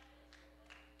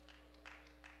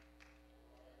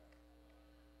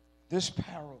 This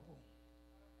parable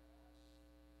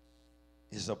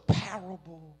is a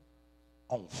parable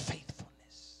on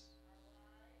faithfulness.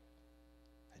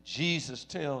 And Jesus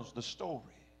tells the story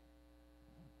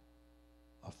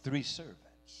of 3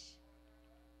 servants.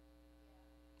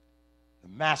 The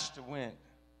master went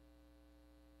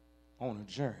on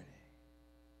a journey,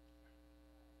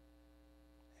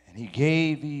 and he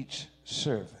gave each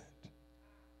servant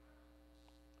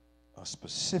a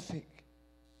specific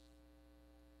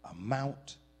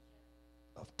amount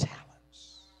of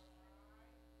talents.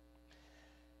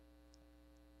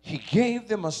 He gave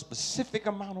them a specific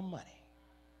amount of money.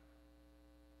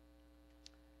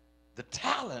 The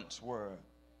talents were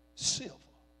silver.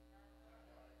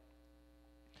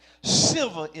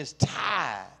 Silver is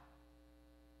tied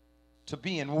to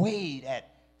being weighed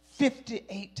at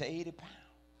 58 to 80 pounds.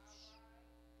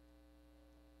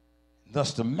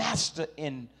 Thus the master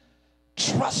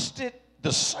entrusted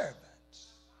the servants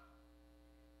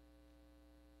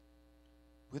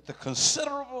with the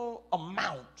considerable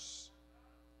amounts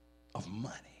of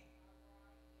money.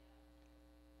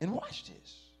 And watch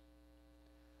this.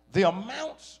 The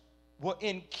amounts were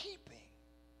in keeping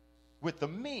with the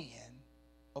men's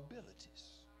abilities.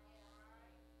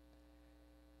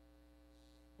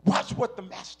 Watch what the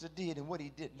master did and what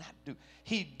he did not do.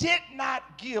 He did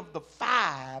not give the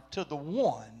 5 to the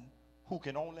one who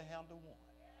can only handle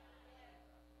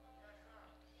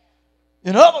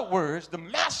 1. In other words, the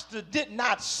master did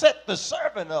not set the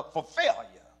servant up for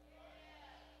failure,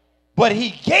 but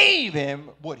he gave him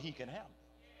what he can handle.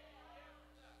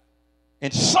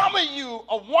 And some of you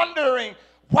are wondering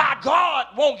why God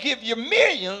won't give you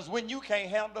millions when you can't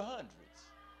handle hundreds.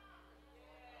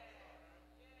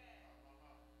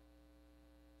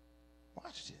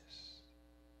 Watch this.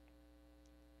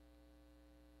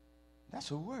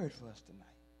 That's a word for us tonight.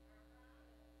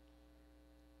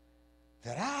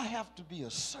 That I have to be a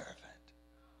servant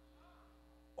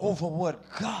over what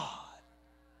God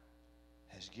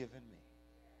has given me.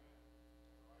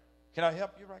 Can I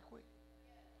help you right quick?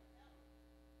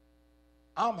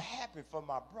 I'm happy for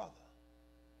my brother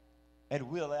at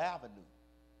Wheeler Avenue.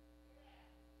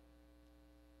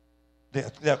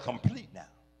 They're complete now.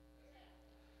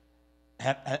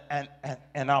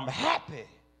 And I'm happy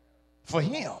for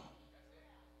him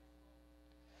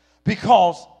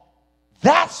because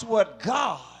that's what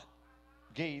God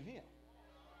gave him.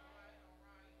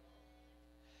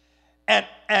 And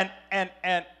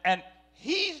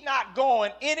he's not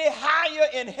going any higher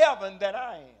in heaven than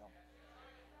I am,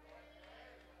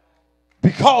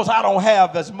 because I don't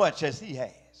have as much as he has.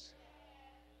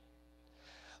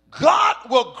 God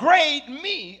will grade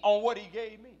me on what he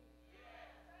gave me.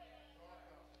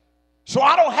 So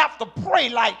I don't have to pray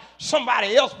like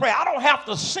somebody else pray. I don't have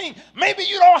to sing. Maybe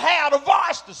you don't have the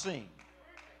voice to sing,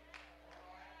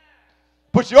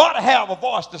 but you ought to have a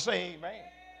voice to say amen.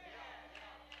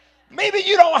 Maybe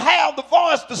you don't have the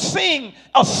voice to sing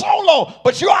a solo,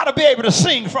 but you ought to be able to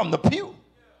sing from the pew.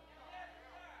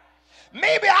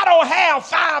 Maybe I don't have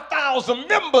 5,000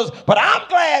 members, but I'm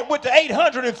glad with the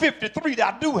 853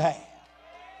 that I do have.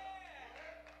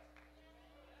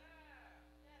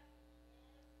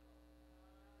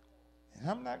 And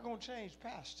I'm not going to change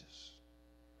pastors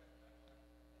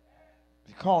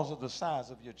because of the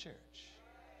size of your church.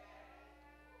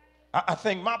 I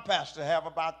think my pastor have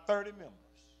about 30 members,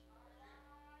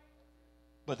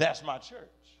 but that's my church.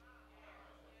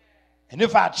 And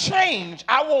if I change,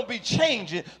 I won't be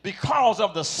changing because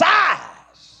of the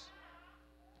size.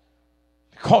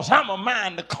 Because I'm a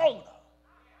mind the corner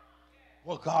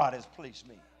where God has placed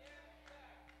me.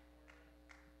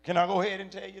 Can I go ahead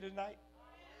and tell you tonight?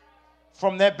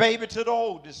 From that baby to the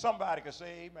oldest, somebody can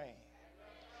say amen.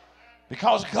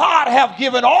 Because God have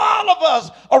given all of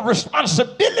us a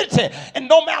responsibility. And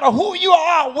no matter who you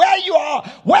are where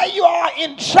you are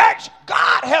in church,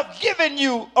 God have given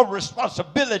you a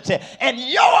responsibility. And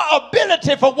your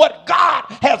ability for what God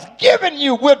has given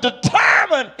you will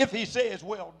determine if he says,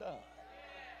 well done.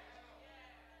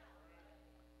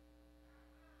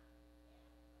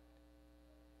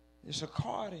 It's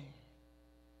according,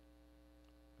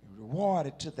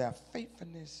 rewarded to their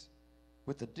faithfulness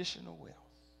with additional wealth.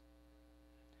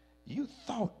 You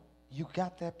thought you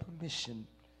got that permission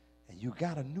and you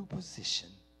got a new position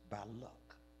by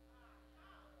luck.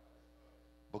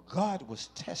 But God was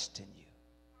testing you.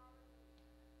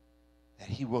 And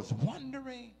he was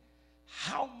wondering,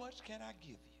 how much can I give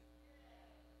you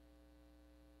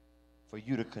for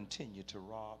you to continue to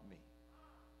rob me?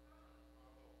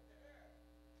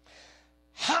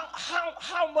 How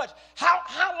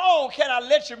long can I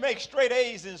let you make straight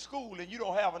A's in school and you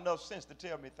don't have enough sense to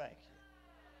tell me thank you?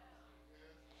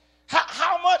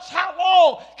 How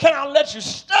long can I let you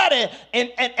study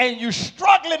and you're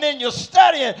struggling in your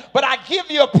studying, but I give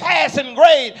you a passing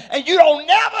grade and you don't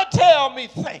never tell me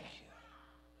thank you?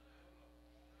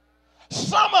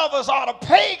 Some of us ought to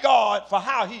pay God for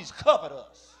how he's covered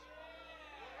us.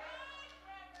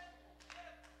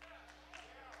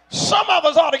 Some of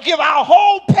us ought to give our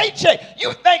whole paycheck.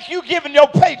 You think you giving your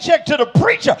paycheck to the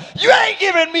preacher. You ain't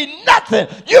giving me nothing.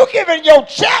 You giving your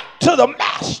check to the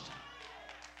master.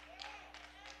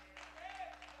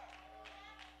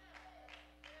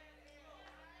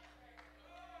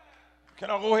 Can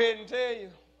I go ahead and tell you?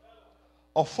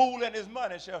 A fool and his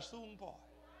money shall soon part.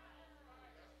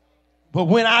 But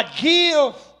when I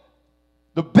give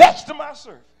the best of my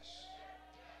service,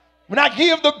 when I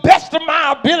give the best of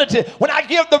my ability, when I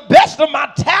give the best of my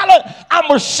talent,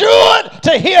 I'm assured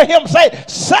to hear him say,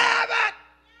 servant,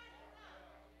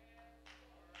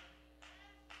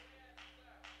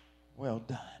 well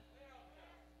done.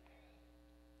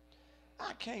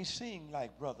 I can't sing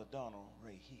like Brother Donald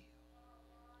Ray Hill.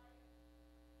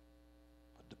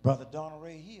 But Brother Donald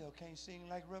Ray Hill can't sing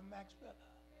like Reverend Max Bella.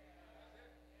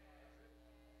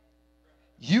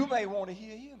 You may want to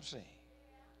hear him sing.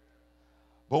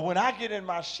 But when I get in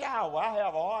my shower, I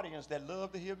have an audience that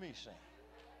love to hear me sing.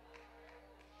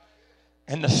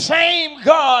 And the same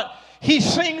God he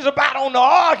sings about on the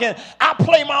organ, I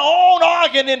play my own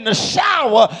organ in the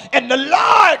shower, and the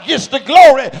Lord gets the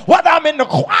glory, whether I'm in the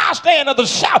choir stand or the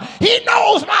shower. He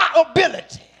knows my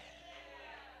ability.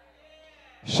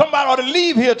 Somebody ought to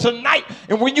leave here tonight,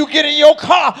 and when you get in your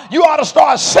car, you ought to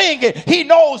start singing, he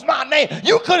knows my name.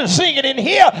 You couldn't sing it in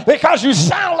here because you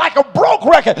sound like a broke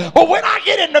record. But when I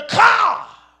get in the car,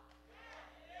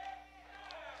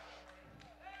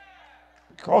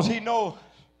 because he knows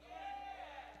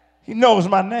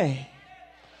my name.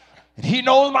 And he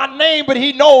knows my name, but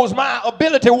he knows my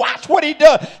ability. Watch what he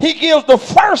does. He gives the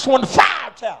first one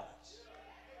 5 talents.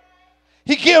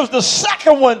 He gives the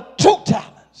second one 2 talents.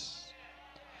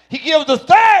 He gives the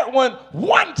third one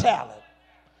 1 talent.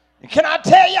 And can I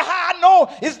tell you how I know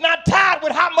it's not tied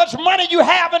with how much money you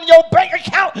have in your bank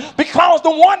account? Because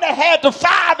the one that had the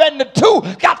 5 and the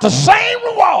 2 got the same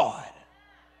reward.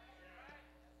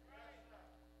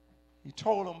 He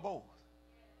told them both,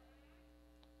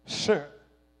 sir,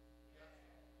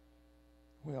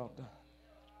 well done.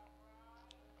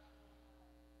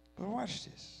 But watch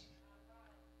this.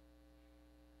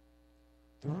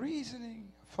 The reasoning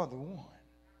for the one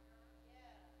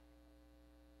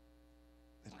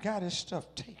that got his stuff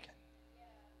taken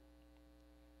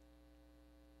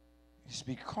is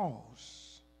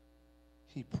because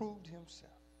he proved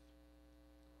himself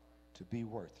to be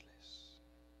worthless.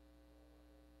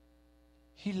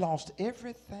 He lost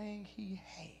everything he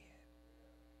had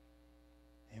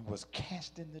and was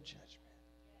cast in the judgment.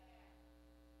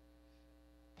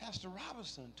 Pastor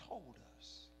Robinson told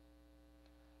us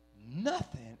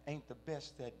nothing ain't the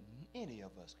best that any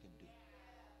of us can do.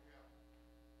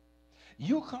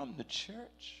 You come to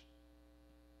church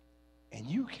and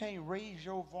you can't raise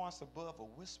your voice above a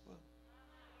whisper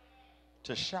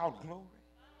to shout glory.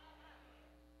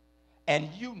 And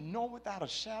you know without a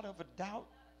shadow of a doubt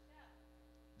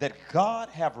that God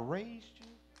have raised you.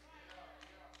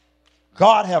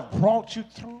 God have brought you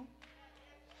through.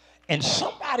 And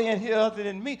somebody in here other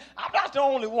than me, I'm not the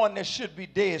only one that should be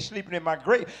dead sleeping in my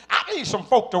grave. I need some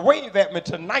folk to wave at me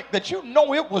tonight that you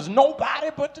know it was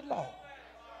nobody but the Lord.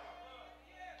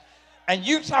 And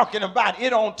you talking about it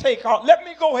don't take all. Let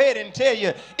me go ahead and tell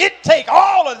you, it take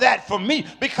all of that for me,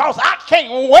 because I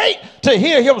can't wait to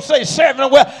hear him say, servant,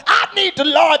 well, I need the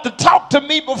Lord to talk to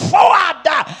me before I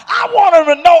die. I want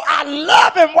him to know I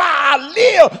love him while I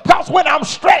live, because when I'm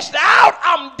stretched out,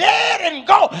 I'm dead and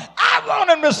gone. I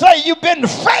want him to say, you've been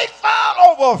faithful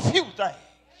over a few things.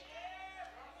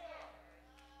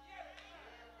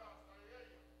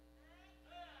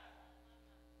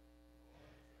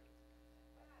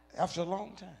 After a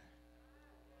long time,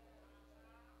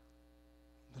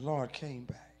 the Lord came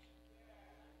back.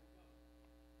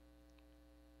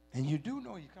 And you do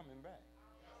know you're coming back.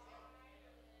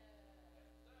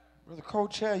 Brother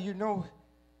Co-Chair, you know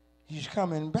he's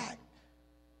coming back.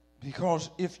 Because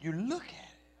if you look at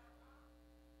it,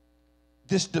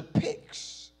 this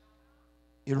depicts,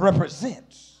 it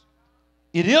represents,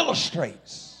 it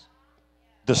illustrates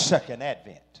the second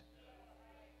advent.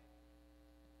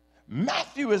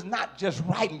 Matthew is not just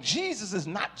writing. Jesus is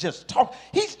not just talking.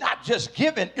 He's not just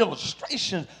giving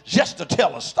illustrations just to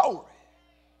tell a story.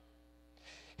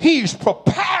 He's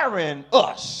preparing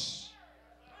us.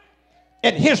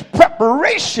 And his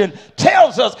preparation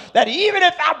tells us that even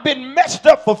if I've been messed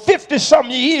up for 50-some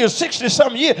years,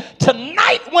 60-some years,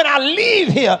 tonight when I leave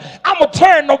here, I'm going to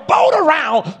turn the boat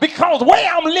around, because the way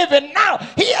I'm living now,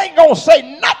 he ain't going to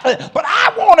say nothing, but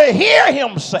I want to hear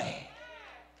him say.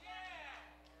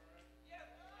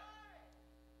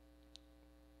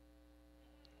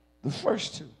 The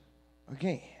first two,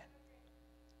 again,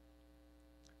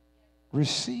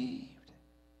 received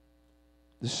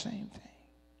the same thing.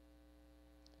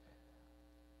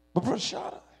 But Brother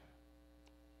Shada,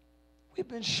 we've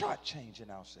been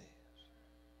shortchanging ourselves.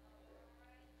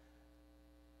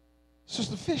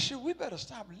 Sister Fisher, we better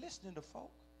stop listening to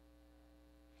folk.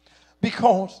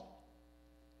 Because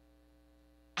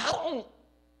I don't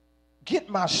get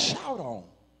my shout on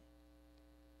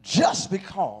just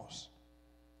because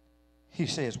he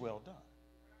says, well done.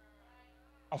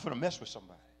 I'm finna mess with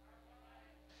somebody.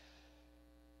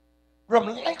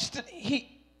 Reverend Langston,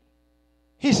 he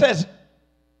says,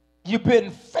 you've been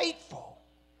faithful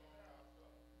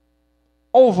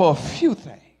over a few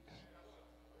things.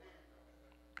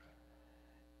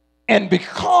 And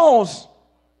because,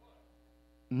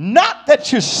 not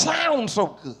that you sound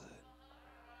so good,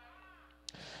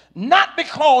 not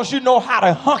because you know how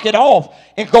to hunk it off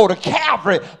and go to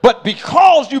Calvary, but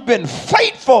because you've been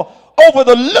faithful over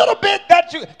the little bit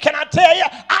that you, can I tell you,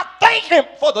 I thank him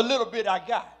for the little bit I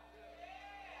got.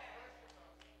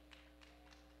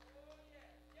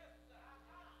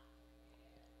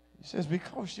 He says,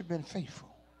 because you've been faithful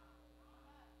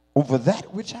over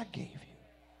that which I gave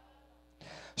you.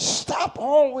 Stop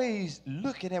always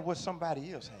looking at what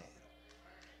somebody else has.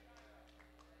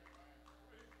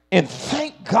 And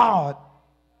thank God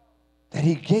that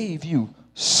he gave you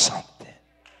something.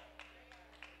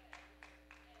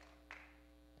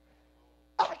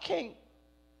 I can't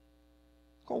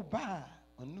go buy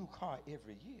a new car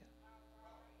every year.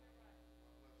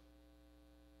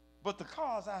 But the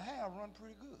cars I have run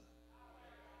pretty good.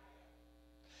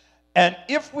 And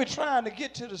if we're trying to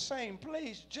get to the same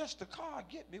place, just the car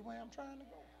get me where I'm trying to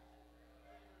go.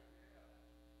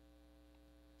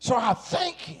 So I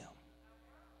thank him.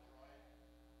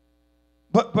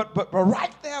 But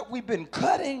right there, we've been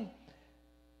cutting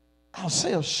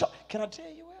ourselves short. Can I tell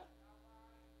you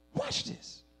what? Watch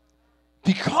this.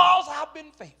 Because I've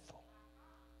been faithful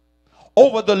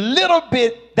over the little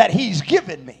bit that he's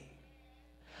given me,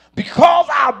 because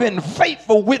I've been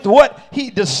faithful with what he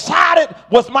decided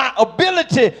was my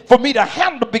ability for me to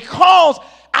handle, because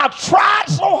I tried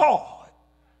so hard.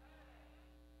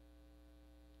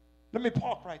 Let me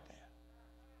park right there.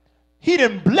 He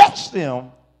didn't bless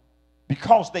them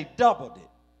because they doubled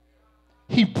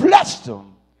it. He blessed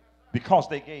them because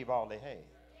they gave all they had.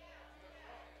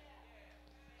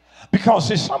 Because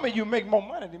see, some of you make more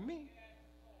money than me.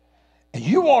 And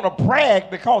you want to brag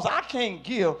because I can't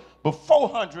give but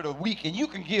 $400 a week and you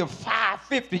can give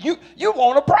 $550. You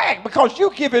want to brag because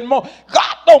you giving more.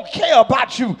 God don't care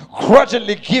about you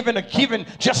grudgingly giving or giving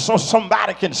just so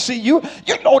somebody can see you.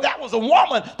 You know that was a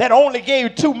woman that only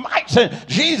gave 2 mites, and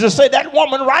Jesus said that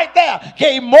woman right there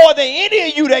gave more than any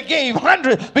of you that gave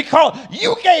hundreds, because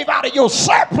you gave out of your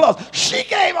surplus. She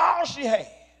gave all she had.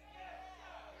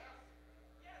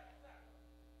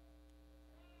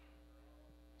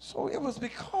 So it was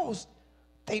because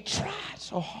they tried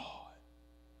so hard.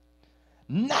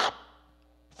 Not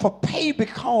for pay,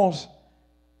 because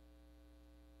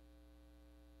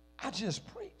I just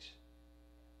preach.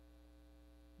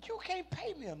 You can't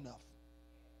pay me enough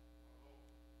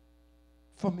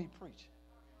for me preaching.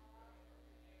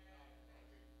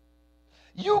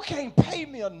 You can't pay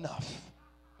me enough,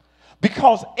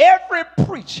 because every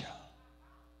preacher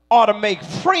ought to make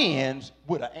friends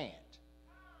with an ant.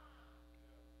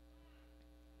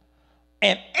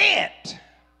 An ant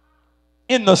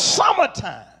in the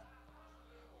summertime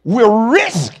will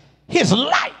risk his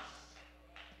life,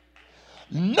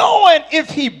 knowing if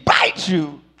he bites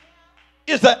you,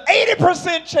 it's an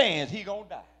 80% chance he's going to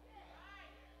die.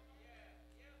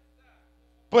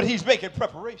 But he's making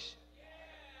preparation.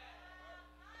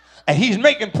 And he's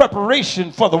making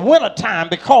preparation for the wintertime,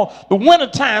 because the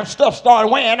wintertime stuff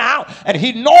started wearing out, and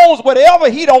he knows whatever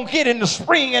he don't get in the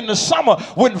spring and the summer,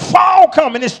 when fall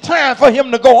comes and it's time for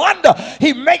him to go under,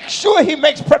 he makes sure he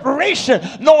makes preparation,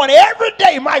 knowing every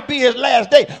day might be his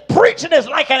last day. Preaching is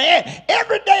like an ant.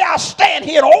 Every day I stand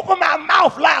here and open my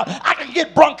mouth loud, I can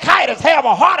get bronchitis, have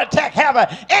a heart attack, have an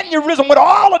aneurysm with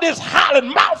all of this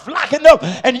hollering, mouth locking up,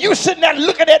 and you sitting there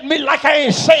looking at me like I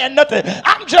ain't saying nothing.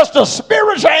 I'm just a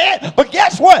spiritual ant. But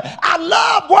guess what? I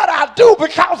love what I do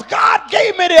because God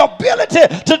gave me the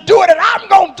ability to do it, and I'm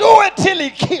going to do it till he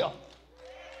kills.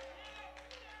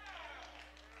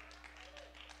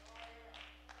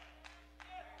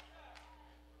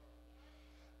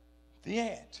 The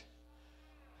ant.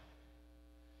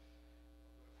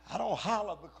 I don't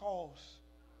holler because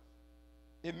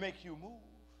it makes you move.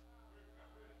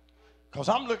 Because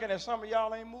I'm looking at some of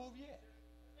y'all ain't moved yet.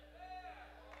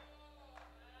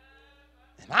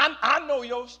 And I know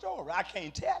your story. I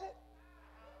can't tell it,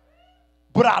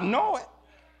 but I know it.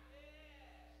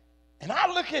 And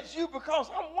I look at you because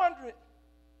I'm wondering,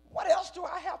 what else do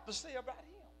I have to say about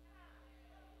him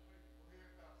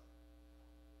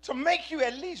to make you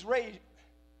at least raise?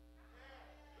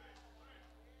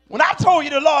 When I told you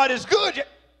the Lord is good,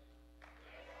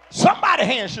 somebody's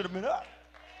hand should have been up.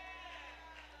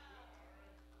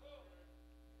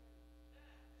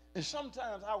 And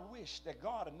sometimes I wish that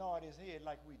God would nod his head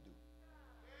like we do.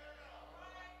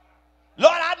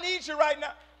 Lord, I need you right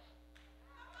now.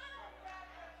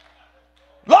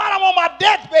 Lord, I'm on my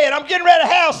deathbed. I'm getting ready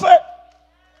to have surgery.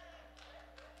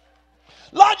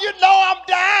 Lord, you know I'm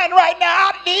dying right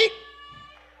now.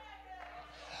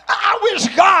 I wish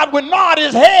God would nod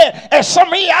his head at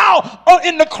some of y'all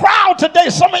in the crowd today,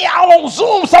 some of y'all on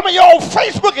Zoom, some of y'all on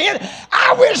Facebook.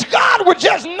 I wish God would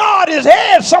just nod his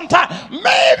head sometime.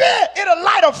 Maybe it'll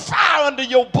light a fire under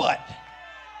your butt.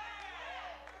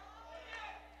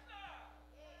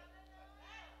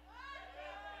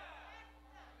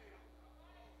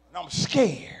 And I'm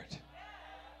scared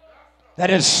that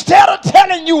instead of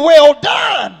telling you well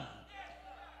done,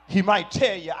 he might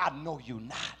tell you, I know you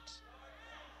not.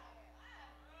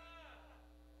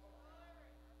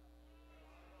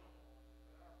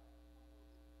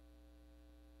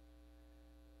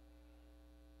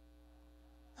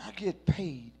 I get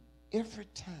paid every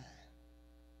time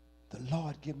the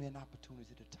Lord give me an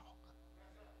opportunity to talk.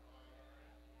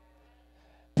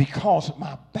 Because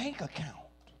my bank account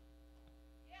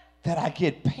that I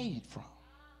get paid from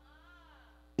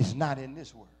is not in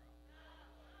this world.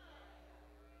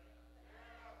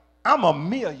 I'm a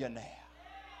millionaire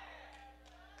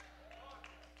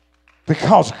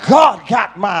because God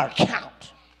got my account.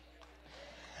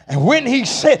 And when he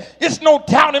said, it's no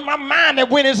doubt in my mind that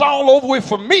when it's all over with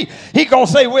for me, he going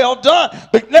to say, well done.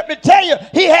 But let me tell you,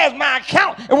 he has my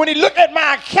account. And when he looked at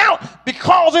my account,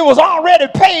 because it was already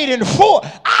paid in full,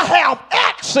 I have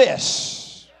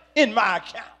access in my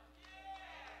account.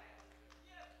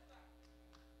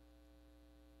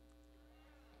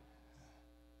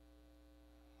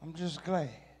 I'm just glad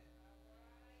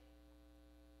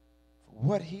for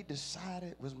what he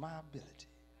decided was my ability.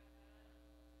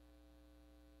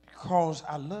 Because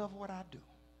I love what I do.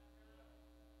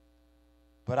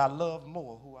 But I love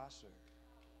more who I serve.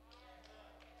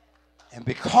 And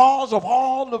because of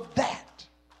all of that,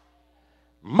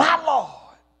 my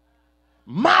Lord,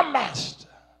 my Master,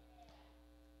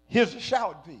 here's a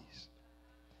shout piece.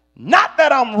 Not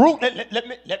that I'm rooting,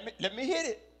 let me hit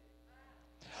it.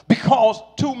 Because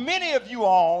too many of you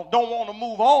all don't want to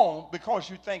move on because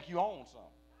you think you own something.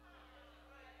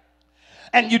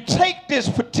 And you take this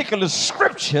particular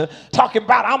scripture talking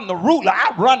about I'm the ruler,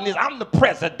 I run this, I'm the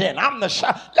president, I'm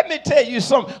the Let me tell you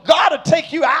something. God will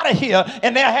take you out of here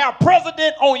and they'll have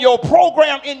president on your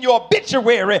program in your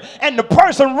obituary, and the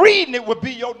person reading it will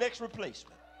be your next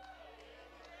replacement.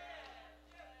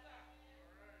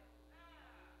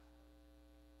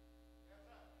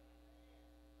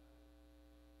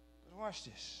 Watch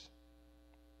this.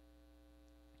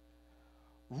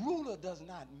 Ruler does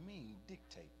not mean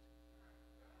dictate.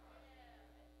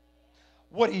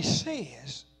 What he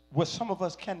says, what some of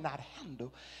us cannot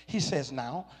handle, he says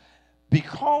now,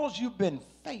 because you've been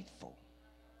faithful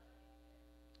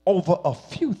over a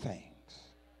few things,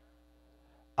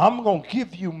 I'm going to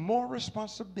give you more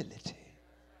responsibility.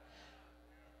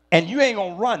 And you ain't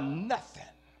going to run nothing.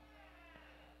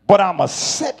 But I'm going to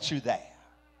set you there.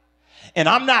 And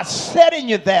I'm not setting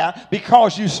you there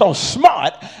because you're so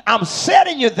smart. I'm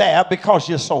setting you there because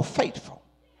you're so faithful.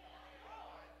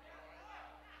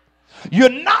 You're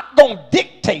not going to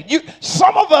dictate.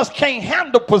 Some of us can't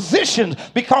handle positions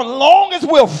because long as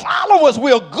we're followers,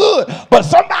 we're good. But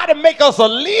somebody make us a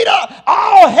leader,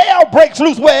 all hell breaks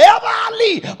loose wherever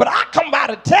I lead. But I come by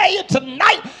to tell you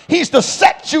tonight, he's to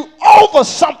set you over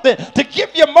something, to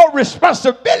give you more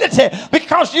responsibility,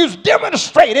 because you've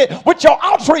demonstrated with your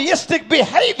altruistic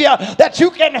behavior that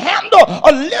you can handle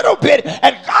a little bit.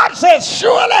 And God says,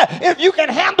 surely if you can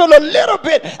handle a little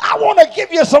bit, I want to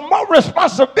give you some more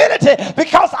responsibility,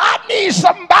 because I need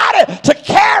somebody to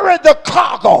carry the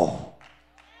cargo.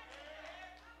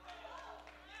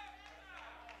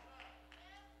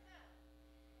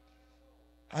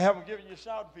 I haven't given you a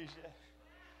shout piece yet.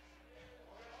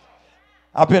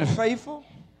 I've been faithful,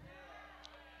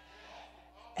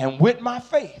 and with my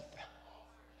faith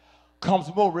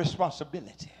comes more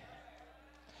responsibility.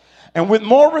 And with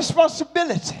more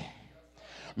responsibility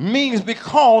means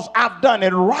because I've done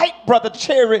it right, Brother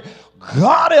Cherry,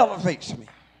 God elevates me.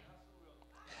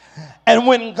 And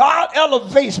when God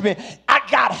elevates me, I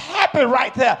got happy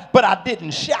right there, but I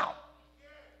didn't shout.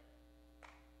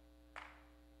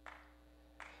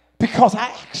 Because I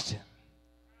asked him,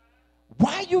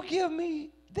 why you give me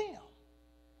them?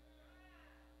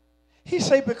 He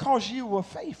said, because you were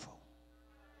faithful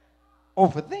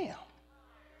over them.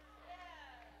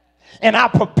 And I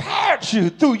prepared you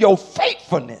through your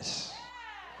faithfulness.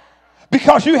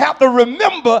 Because you have to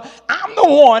remember, I'm the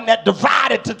one that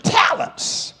divided the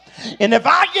talents. And if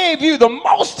I gave you the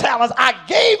most talents, I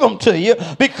gave them to you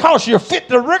because you fit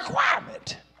the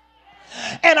requirement.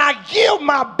 And I give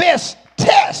my best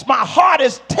test, my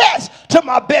hardest test, to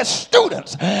my best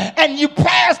students. And you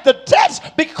pass the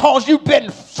test because you've been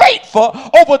faithful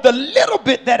over the little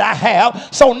bit that I have.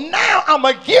 So now I'm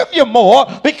going to give you more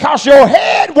because your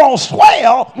head won't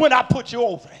swell when I put you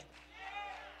over it.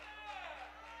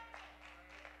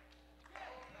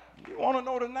 You want to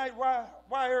know tonight why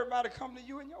everybody come to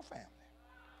you and your family?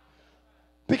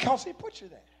 Because he put you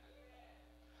there.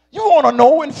 You want to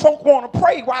know when folk want to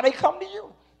pray why they come to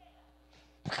you?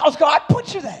 Because God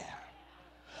put you there.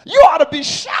 You ought to be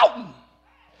shouting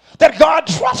that God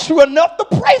trusts you enough to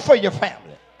pray for your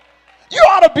family. You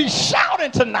ought to be shouting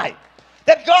tonight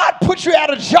that God put you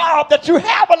at a job that you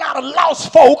have a lot of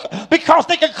lost folk because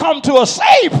they can come to a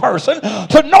saved person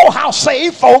to know how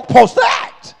saved folk supposed to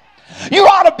act. You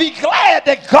ought to be glad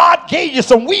that God gave you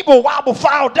some weeble wobble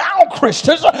fall down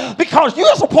Christians, because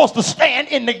you're supposed to stand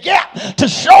in the gap to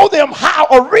show them how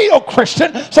a real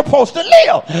Christian is supposed to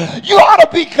live. You ought to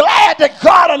be glad that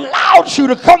God allowed you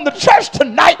to come to church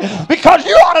tonight, because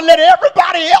you ought to let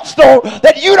everybody else know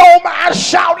that you don't mind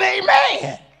shouting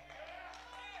amen.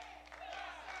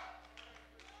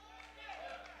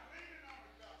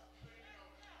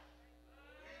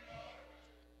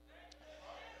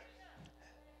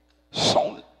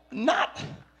 So not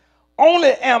only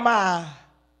am I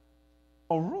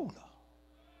a ruler,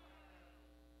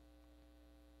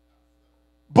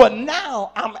 but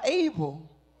now I'm able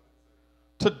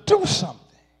to do something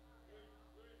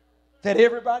that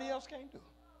everybody else can't do.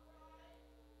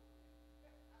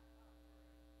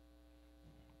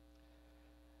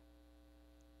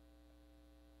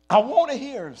 I want to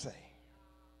hear him say,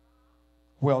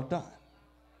 well done.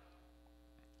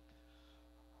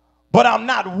 But I'm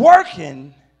not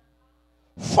working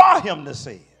for him to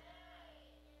say it.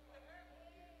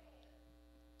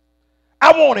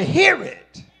 I want to hear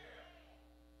it.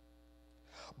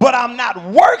 But I'm not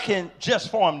working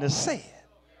just for him to say it.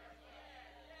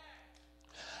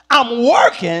 I'm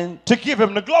working to give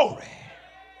him the glory.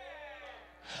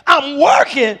 I'm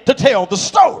working to tell the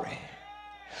story.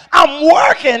 I'm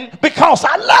working because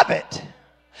I love it.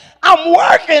 I'm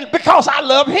working because I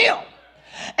love him.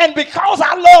 And because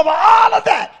I love all of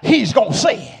that, he's going to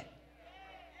say it.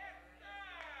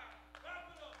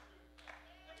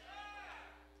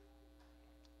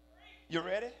 You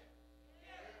ready?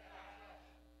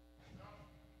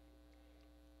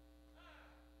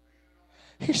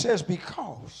 He says,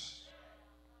 because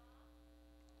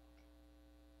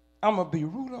I'm going to be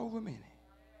ruler over many.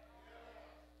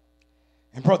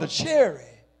 And Brother Cherry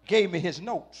gave me his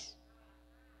notes.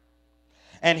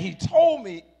 And he told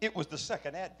me it was the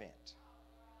second advent,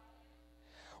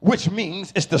 which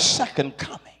means it's the second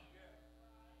coming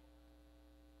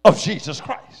of Jesus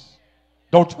Christ.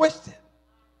 Don't twist it.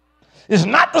 It's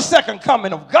not the second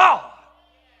coming of God.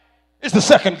 It's is the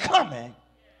second coming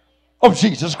of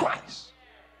Jesus Christ.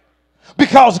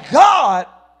 Because God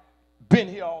been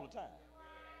here all the time.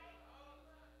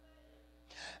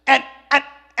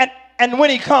 And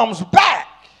when he comes back,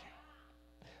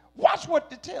 watch what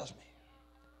it tells me.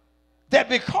 That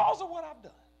because of what I've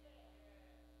done,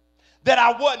 that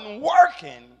I wasn't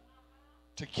working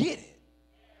to get it.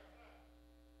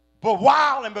 But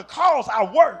while and because I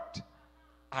worked,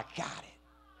 I got it.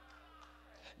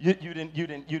 You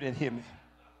didn't hear me.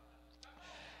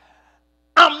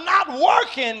 I'm not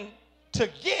working to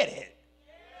get it.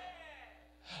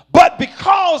 But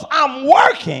because I'm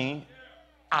working,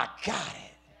 I got it.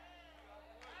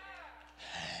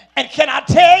 And can I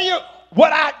tell you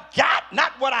what I got?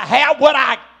 Not what I have, what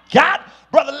I got.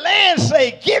 Brother Land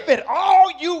say, give it all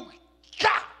you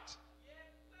got.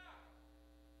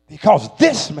 Because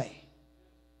this may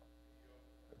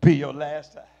be your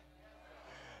last time.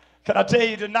 Can I tell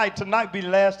you tonight be the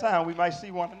last time we might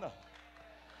see one another.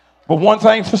 But one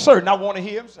thing for certain, I want to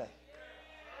hear him say,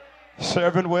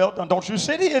 servant well done. Don't you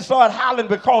sit here and start hollering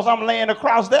because I'm laying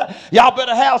across there. Y'all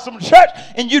better have some church.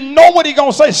 And you know what he's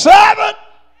going to say, servant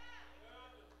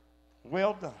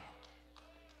well done.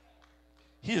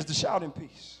 Here's the shouting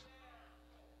piece.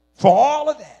 For all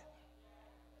of that,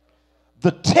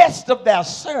 the test of their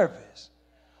service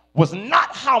was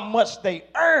not how much they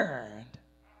earned,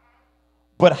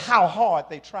 but how hard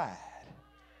they tried.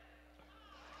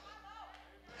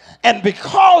 And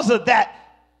because of that,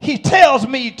 he tells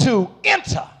me to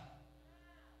enter.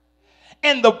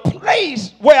 And the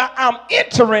place where I'm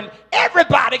entering,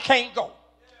 everybody can't go.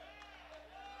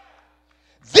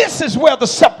 This is where the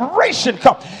separation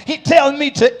comes. He tells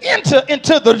me to enter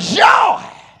into the joy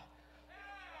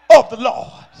of the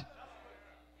Lord.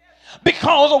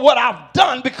 Because of what I've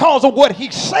done, because of what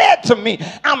he said to me,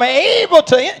 I'm able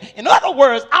to, in other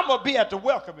words, I'm going to be at the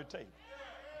welcoming table.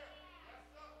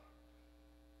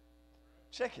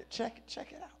 Check it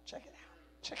out.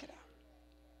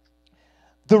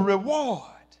 The reward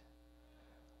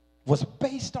was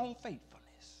based on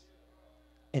faithfulness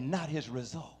and not his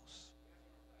results.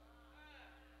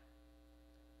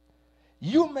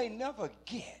 You may never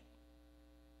get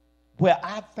where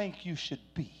I think you should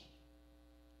be.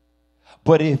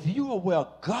 But if you are where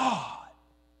God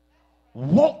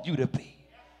wants you to be,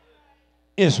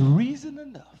 it's reason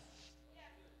enough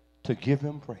to give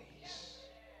him praise.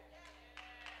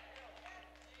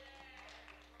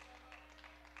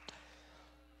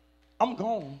 I'm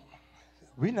gone.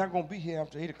 We're not going to be here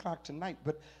after 8 o'clock tonight,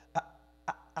 but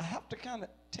I have to kind of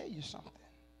tell you something.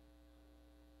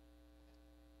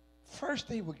 First,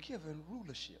 they were given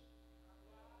rulership.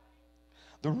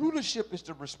 The rulership is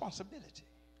the responsibility.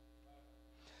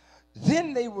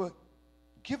 Then they were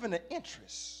given an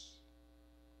interest.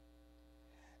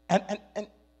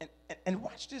 And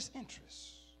watch this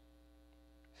interest.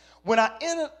 When I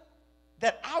entered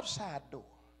that outside door,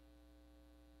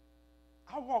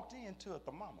 I walked into a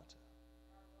thermometer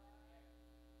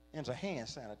and a hand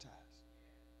sanitizer.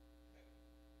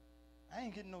 I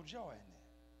ain't getting no joy in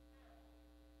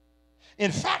that.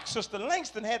 In fact, Sister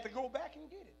Langston had to go back and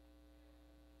get it.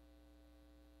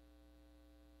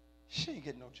 She ain't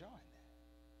getting no joy in that.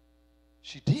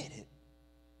 She did it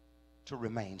to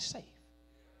remain safe.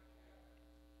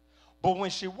 But when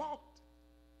she walked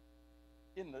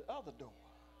in the other door,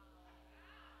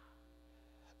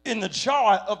 in the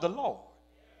joy of the Lord,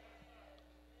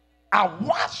 I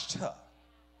watched her.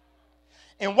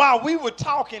 And while we were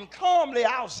talking calmly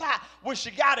outside, when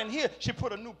she got in here, she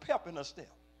put a new pep in her step.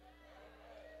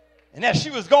 And as she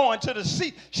was going to the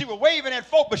seat, she was waving at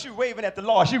folk, but she was waving at the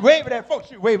Lord. She was waving at folks,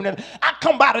 she was waving at. I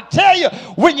come by to tell you,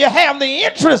 when you have the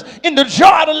interest in the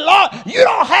joy of the Lord, you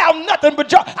don't have nothing but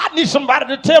joy. I need somebody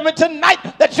to tell me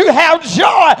tonight that you have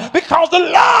joy because the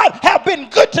Lord have been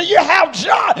good to you. Have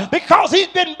joy because he's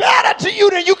been better to you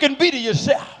than you can be to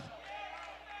yourself.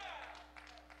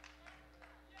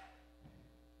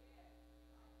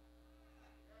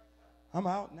 I'm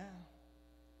out now.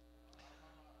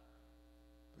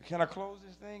 Can I close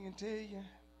this thing and tell you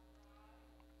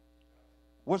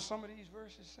what some of these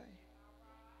verses say?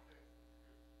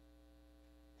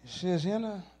 It says,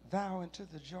 enter thou into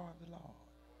the joy of the Lord.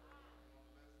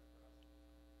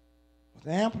 But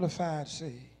the Amplified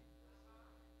say,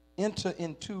 enter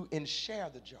into and share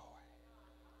the joy.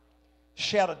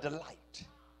 Share the delight.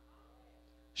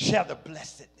 Share the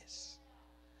blessedness.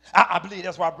 I believe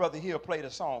that's why Brother Hill played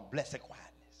a song, Blessed Quietness.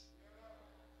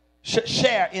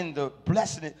 Share in the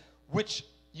blessing which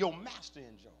your master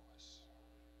enjoys.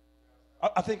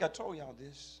 I think I told y'all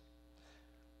this.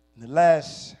 In the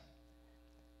last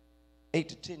 8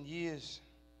 to 10 years,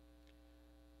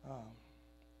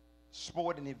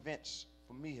 sporting events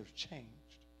for me have changed.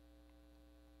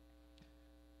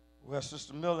 Well,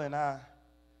 Sister Miller and I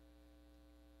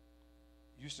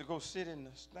used to go sit in the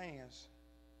stands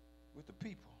with the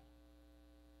people.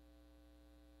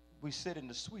 We sit in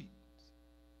the suites.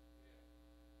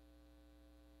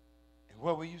 And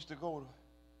where we used to go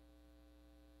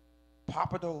to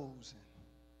Papados and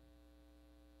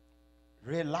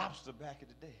Red Lobster back in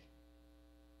the day.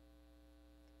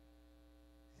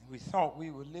 And we thought we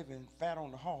were living fat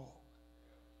on the hog.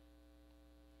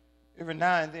 Every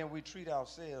now and then we treat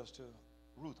ourselves to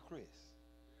Ruth Chris.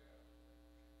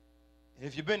 And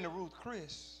if you've been to Ruth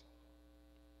Chris,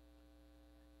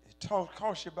 it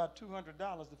costs you about $200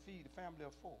 to feed a family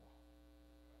of 4.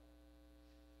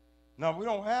 Now, we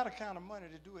don't have the kind of money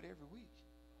to do it every week.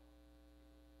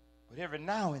 But every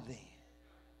now and then,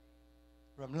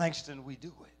 from Langston, we do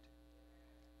it.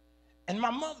 And my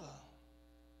mother,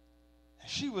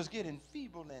 she was getting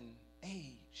feeble and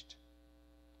aged.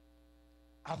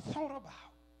 I thought about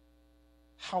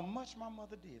how much my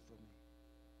mother did for me.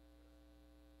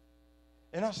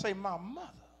 And I say, my mother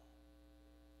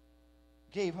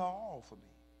gave her all for me.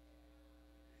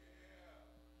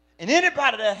 And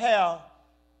anybody that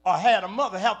had a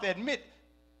mother have to admit,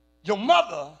 your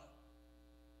mother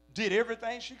did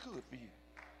everything she could for you.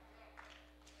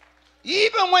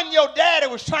 Even when your daddy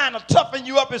was trying to toughen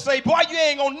you up and say, boy, you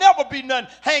ain't gonna never be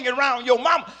nothing hanging around your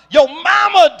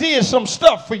mama did some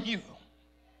stuff for you.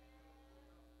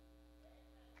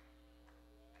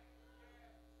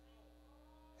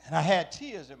 And I had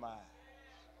tears in my eyes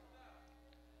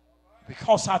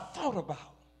because I thought about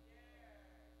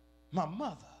my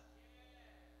mother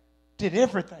did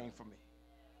everything for me.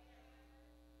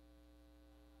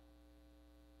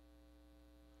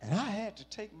 And I had to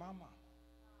take my mama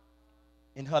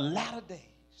in her latter days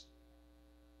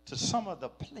to some of the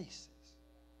places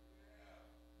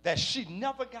that she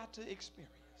never got to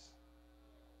experience,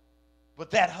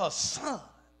 but that her son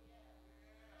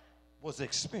was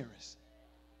experiencing.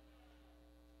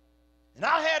 And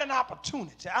I had an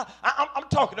opportunity. I'm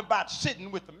talking about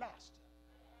sitting with the master.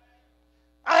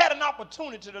 I had an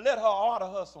opportunity to let her order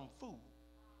her some food.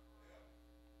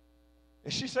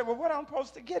 And she said, well, what am I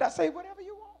supposed to get? I say, whatever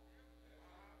you want.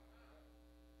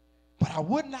 But I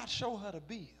would not show her the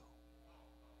bill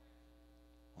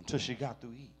until she got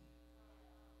through eating.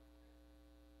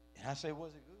 And I said,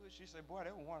 was it good? She said, boy,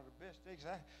 that was one of the best things.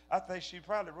 I think she's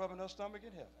probably rubbing her stomach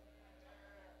in heaven.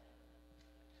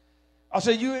 I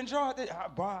said, you enjoyed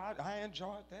that? Boy, I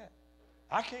enjoyed that.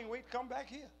 I can't wait to come back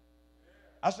here.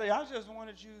 I said, I just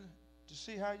wanted you to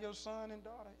see how your son and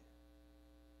daughter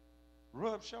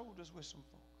rub shoulders with some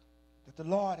folk, that the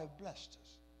Lord have blessed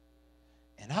us.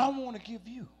 And I want to give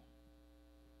you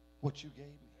what you gave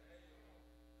me.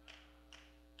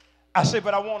 I said,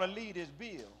 but I want to leave this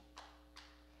bill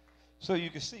so you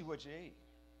can see what you ate.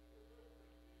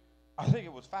 I think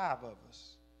it was 5 of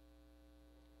us.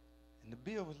 And the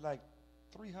bill was like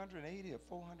 $380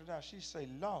 or $400. She said,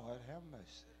 Lord, have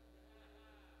mercy.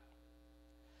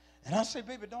 And I say,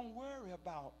 baby, don't worry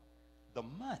about the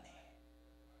money.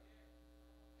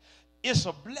 It's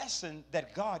a blessing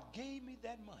that God gave me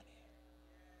that money,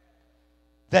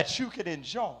 that you can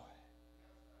enjoy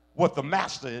what the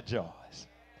master enjoys.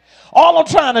 All I'm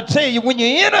trying to tell you, when you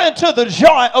enter into the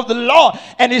joy of the Lord,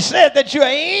 and he said that you're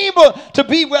able to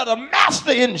be where the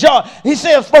master enjoys, he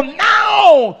says, from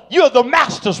now on, you're the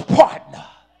master's partner.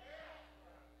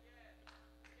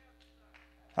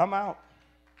 I'm out.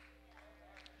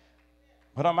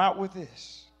 But I'm out with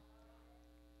this.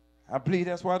 I believe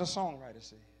that's why the songwriter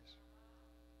says,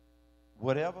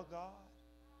 whatever God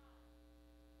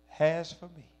has for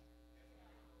me,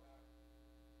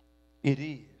 it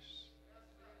is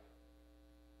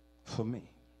for me.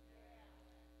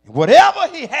 And whatever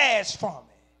he has for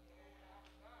me,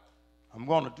 I'm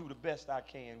going to do the best I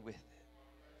can with it.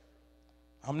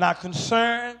 I'm not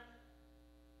concerned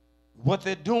what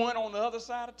they're doing on the other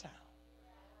side of town.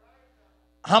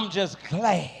 I'm just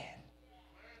glad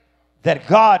that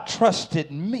God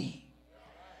trusted me.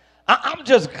 I'm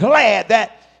just glad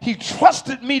that he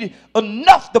trusted me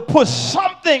enough to put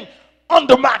something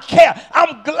under my care.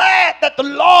 I'm glad that the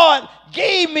Lord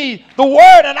gave me the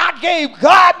word, and I gave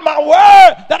God my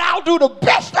word that I'll do the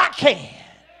best I can.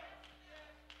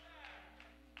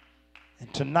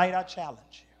 And tonight I challenge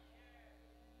you.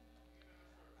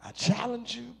 I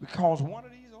challenge you because one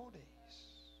of these old days,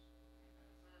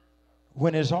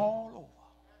 when it's all over,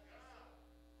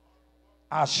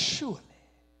 I surely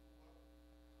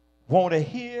want to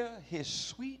hear his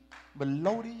sweet,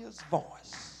 melodious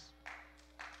voice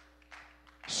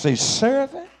say,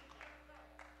 servant,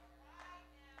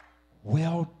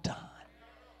 well done.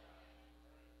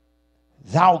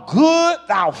 Thou good,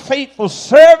 thou faithful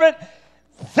servant,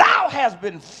 thou hast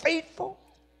been faithful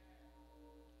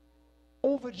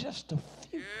over just a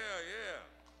few.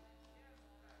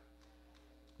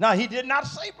 Now, he did not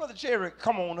say, Brother Cherry,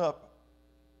 come on up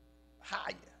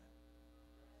higher.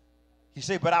 He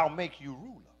said, but I'll make you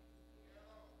ruler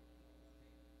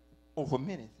over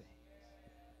many things.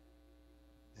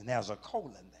 And there's a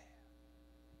colon there,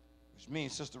 which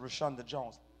means, Sister Rashonda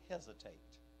Jones, hesitate.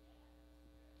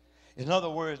 In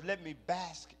other words, let me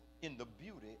bask in the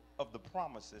beauty of the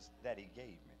promises that he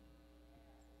gave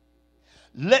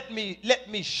me. Let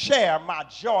me share my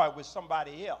joy with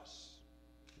somebody else.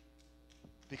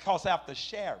 Because after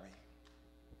sharing,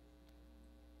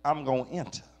 I'm going to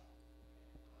enter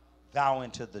thou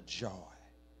into the joy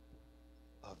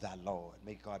of thy Lord.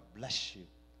 May God bless you.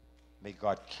 May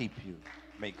God keep you.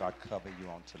 May God cover you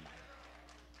on tonight.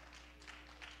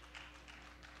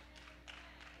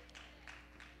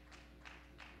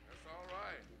 That's all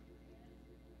right.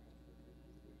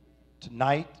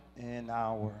 Tonight in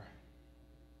our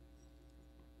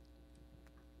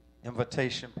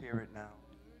invitation period now,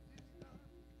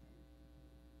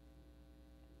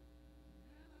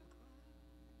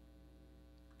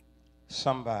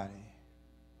 somebody,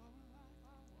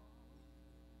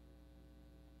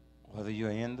 whether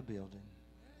you're in the building,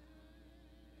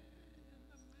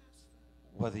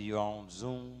 whether you're on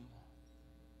Zoom,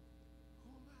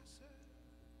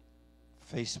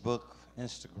 Facebook,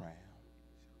 Instagram,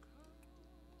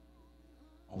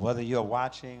 or whether you're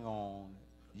watching on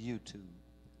YouTube,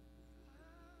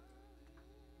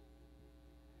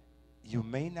 you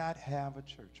may not have a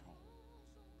church home.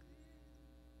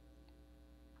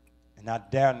 And I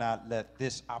dare not let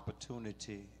this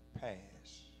opportunity pass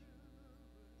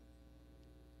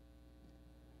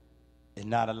and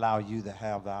not allow you to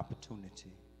have the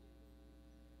opportunity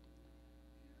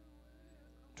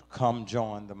to come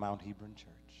join the Mount Hebron Church.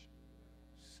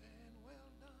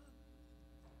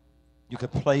 You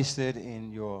could place it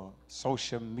in your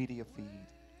social media feed.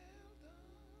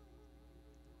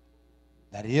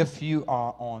 That if you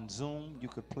are on Zoom, you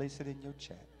could place it in your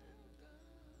chat.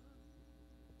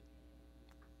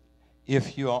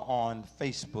 If you're on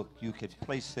Facebook, you could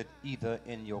place it either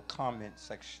in your comment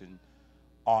section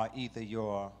or either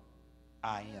your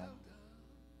I am.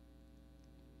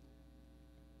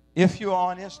 If you're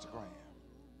on Instagram,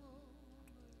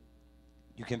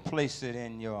 you can place it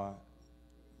in your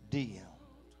DM.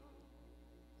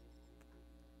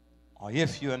 Or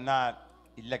if you're not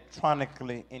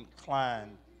electronically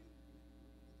inclined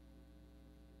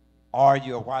or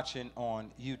you're watching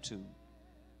on YouTube,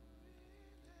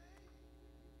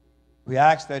 we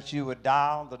ask that you would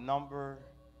dial the number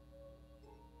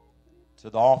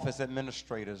to the office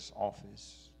administrator's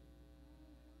office.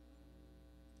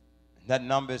 That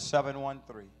number is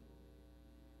 713-733-9170.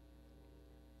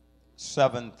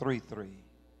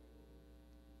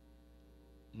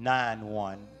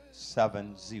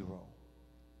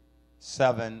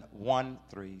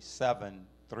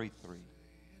 713-733-9170.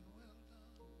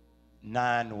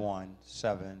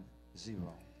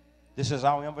 This is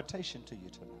our invitation to you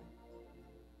tonight.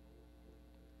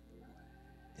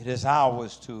 It is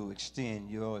ours to extend,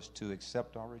 yours to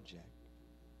accept or reject.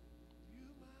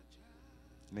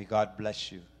 May God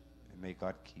bless you, and may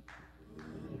God keep you.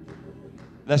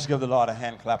 Let's give the Lord a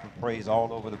hand clap of praise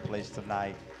all over the place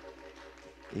tonight.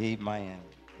 Amen.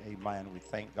 Amen. We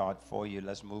thank God for you.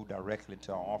 Let's move directly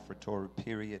to our offertory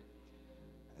period.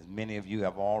 As many of you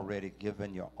have already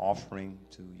given your offering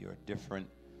to your different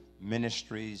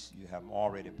ministries, you have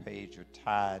already paid your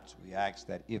tithes. We ask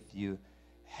that if you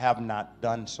have not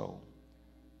done so,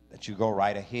 that you go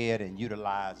right ahead and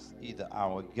utilize either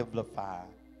our Givelify,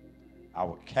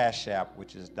 our Cash App,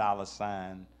 which is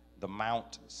 $ the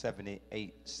Mount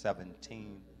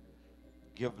 7817,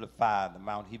 Givelify, the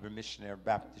Mount Hebron Missionary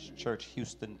Baptist Church,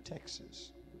 Houston,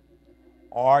 Texas.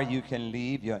 Or you can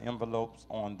leave your envelopes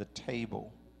on the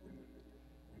table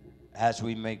as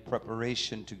we make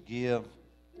preparation to give,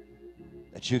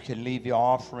 that you can leave your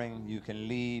offering, you can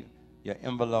leave your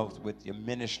envelopes with your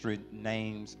ministry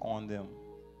names on them.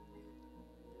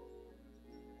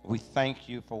 We thank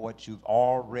you for what you've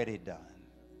already done.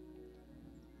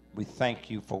 We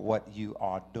thank you for what you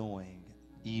are doing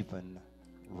even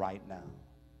right now.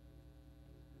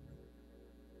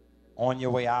 On your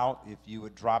way out, if you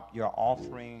would drop your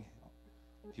offering,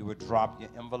 if you would drop your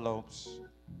envelopes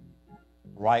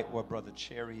right where Brother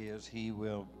Cherry is, he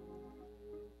will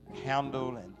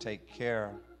handle and take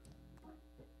care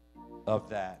of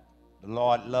that. The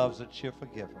Lord loves a cheerful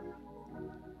giver.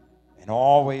 And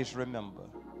always remember,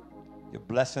 your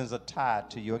blessings are tied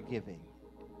to your giving.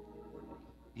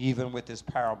 Even with this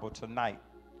parable tonight,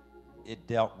 it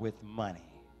dealt with money.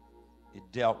 It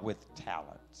dealt with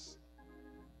talents.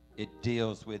 It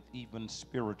deals with even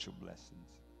spiritual blessings.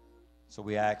 So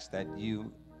we ask that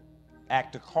you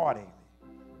act accordingly.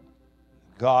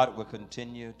 God will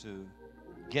continue to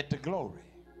get the glory,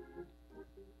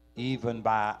 even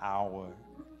by our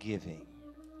giving.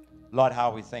 Lord,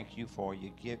 how we thank you for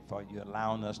your gift, for you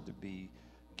allowing us to be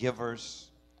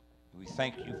givers. We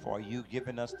thank you for you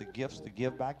giving us the gifts to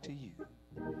give back to you.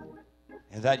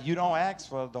 And that you don't ask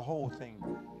for the whole thing,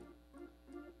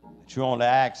 that you only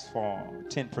ask for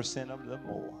 10% of the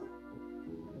more.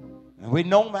 And we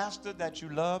know, Master, that you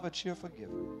love a cheerful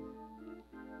giver.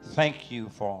 Thank you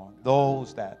for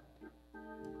those that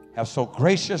have so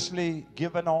graciously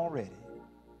given already.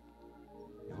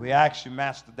 We ask you,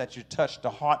 Master, that you touch the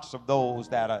hearts of those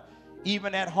that are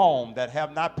even at home that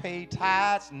have not paid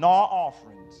tithes nor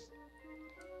offerings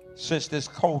since this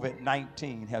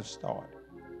COVID-19 has started.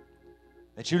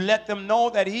 That you let them know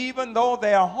that even though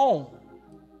they are home,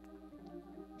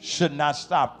 should not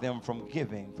stop them from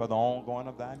giving for the ongoing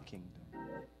of thine kingdom.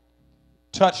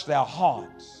 Touch their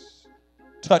hearts,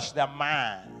 touch their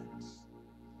minds,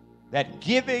 that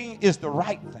giving is the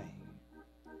right thing.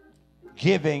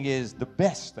 Giving is the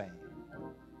best thing.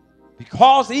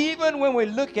 Because even when we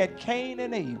look at Cain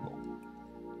and Abel,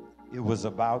 it was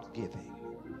about giving.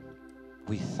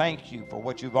 We thank you for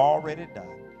what you've already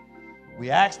done. We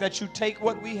ask that you take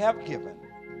what we have given,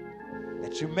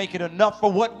 that you make it enough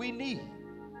for what we need,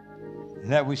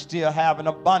 and that we still have an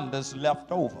abundance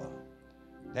left over,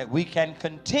 that we can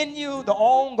continue the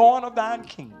ongoing of thine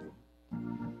kingdom.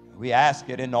 We ask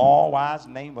it in the all-wise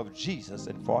name of Jesus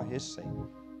and for his sake.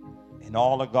 And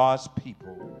all of God's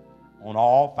people on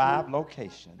all 5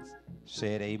 locations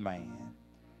said amen.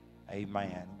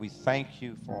 Amen. We thank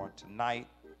you for tonight.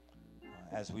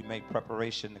 As we make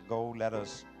preparation to go, let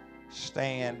us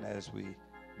stand as we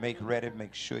make ready.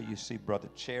 Make sure you see Brother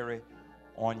Cherry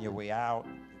on your way out.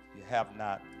 If you have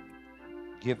not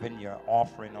given your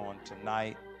offering on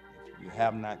tonight, if you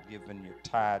have not given your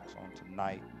tithes on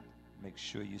tonight, make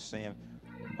sure you see him.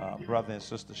 Brother and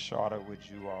Sister Shorter, would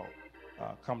you all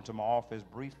come to my office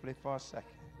briefly for a second?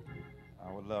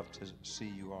 I would love to see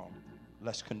you all.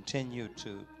 Let's continue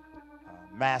to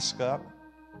mask up.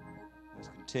 Let's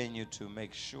continue to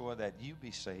make sure that you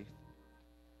be safe.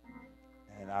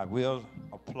 And I will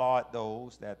applaud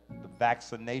those that the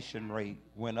vaccination rate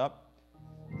went up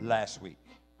last week.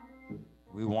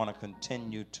 We want to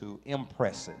continue to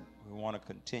impress it. We want to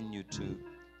continue to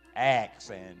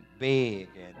ask and beg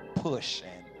and push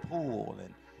and pull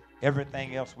and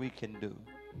everything else we can do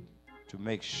to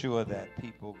make sure that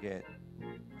people get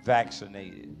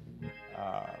vaccinated.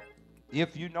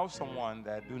 If you know someone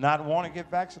that do not want to get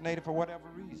vaccinated for whatever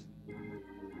reason,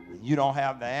 and you don't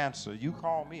have the answer, you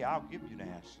call me, I'll give you the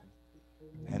answer.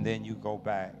 And then you go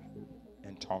back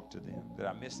and talk to them. Did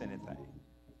I miss anything?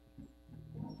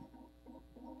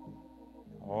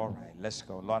 All right, let's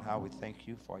go. Lord, how we thank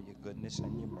you for your goodness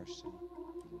and your mercy,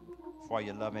 for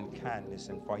your loving kindness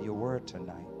and for your word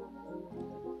tonight.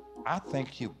 I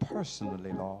thank you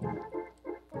personally, Lord,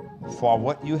 for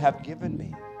what you have given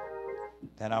me,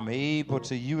 that I'm able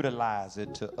to utilize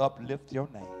it to uplift your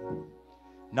name.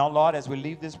 Now, Lord, as we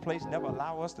leave this place, never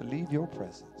allow us to leave your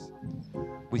presence.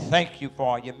 We thank you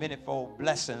for your manifold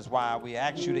blessings while we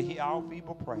ask you to hear our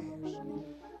feeble prayers,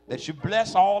 that you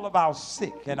bless all of our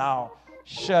sick and our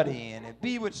shut in, and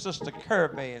be with Sister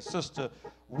Kirby and Sister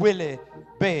Willie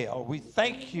Bell. We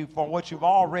thank you for what you've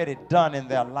already done in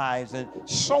their lives, and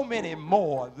so many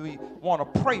more. We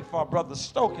want to pray for Brother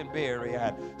Stokenberry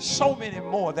and so many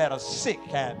more that are sick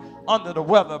and under the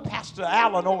weather, Pastor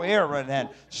Alan O'Aaron, and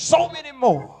so many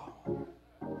more.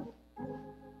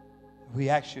 We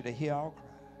ask you to hear our cry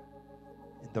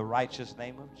in the righteous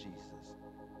name of Jesus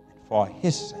and for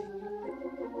his sake.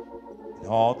 And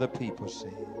all the people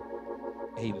said,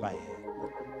 amen.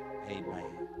 Amen.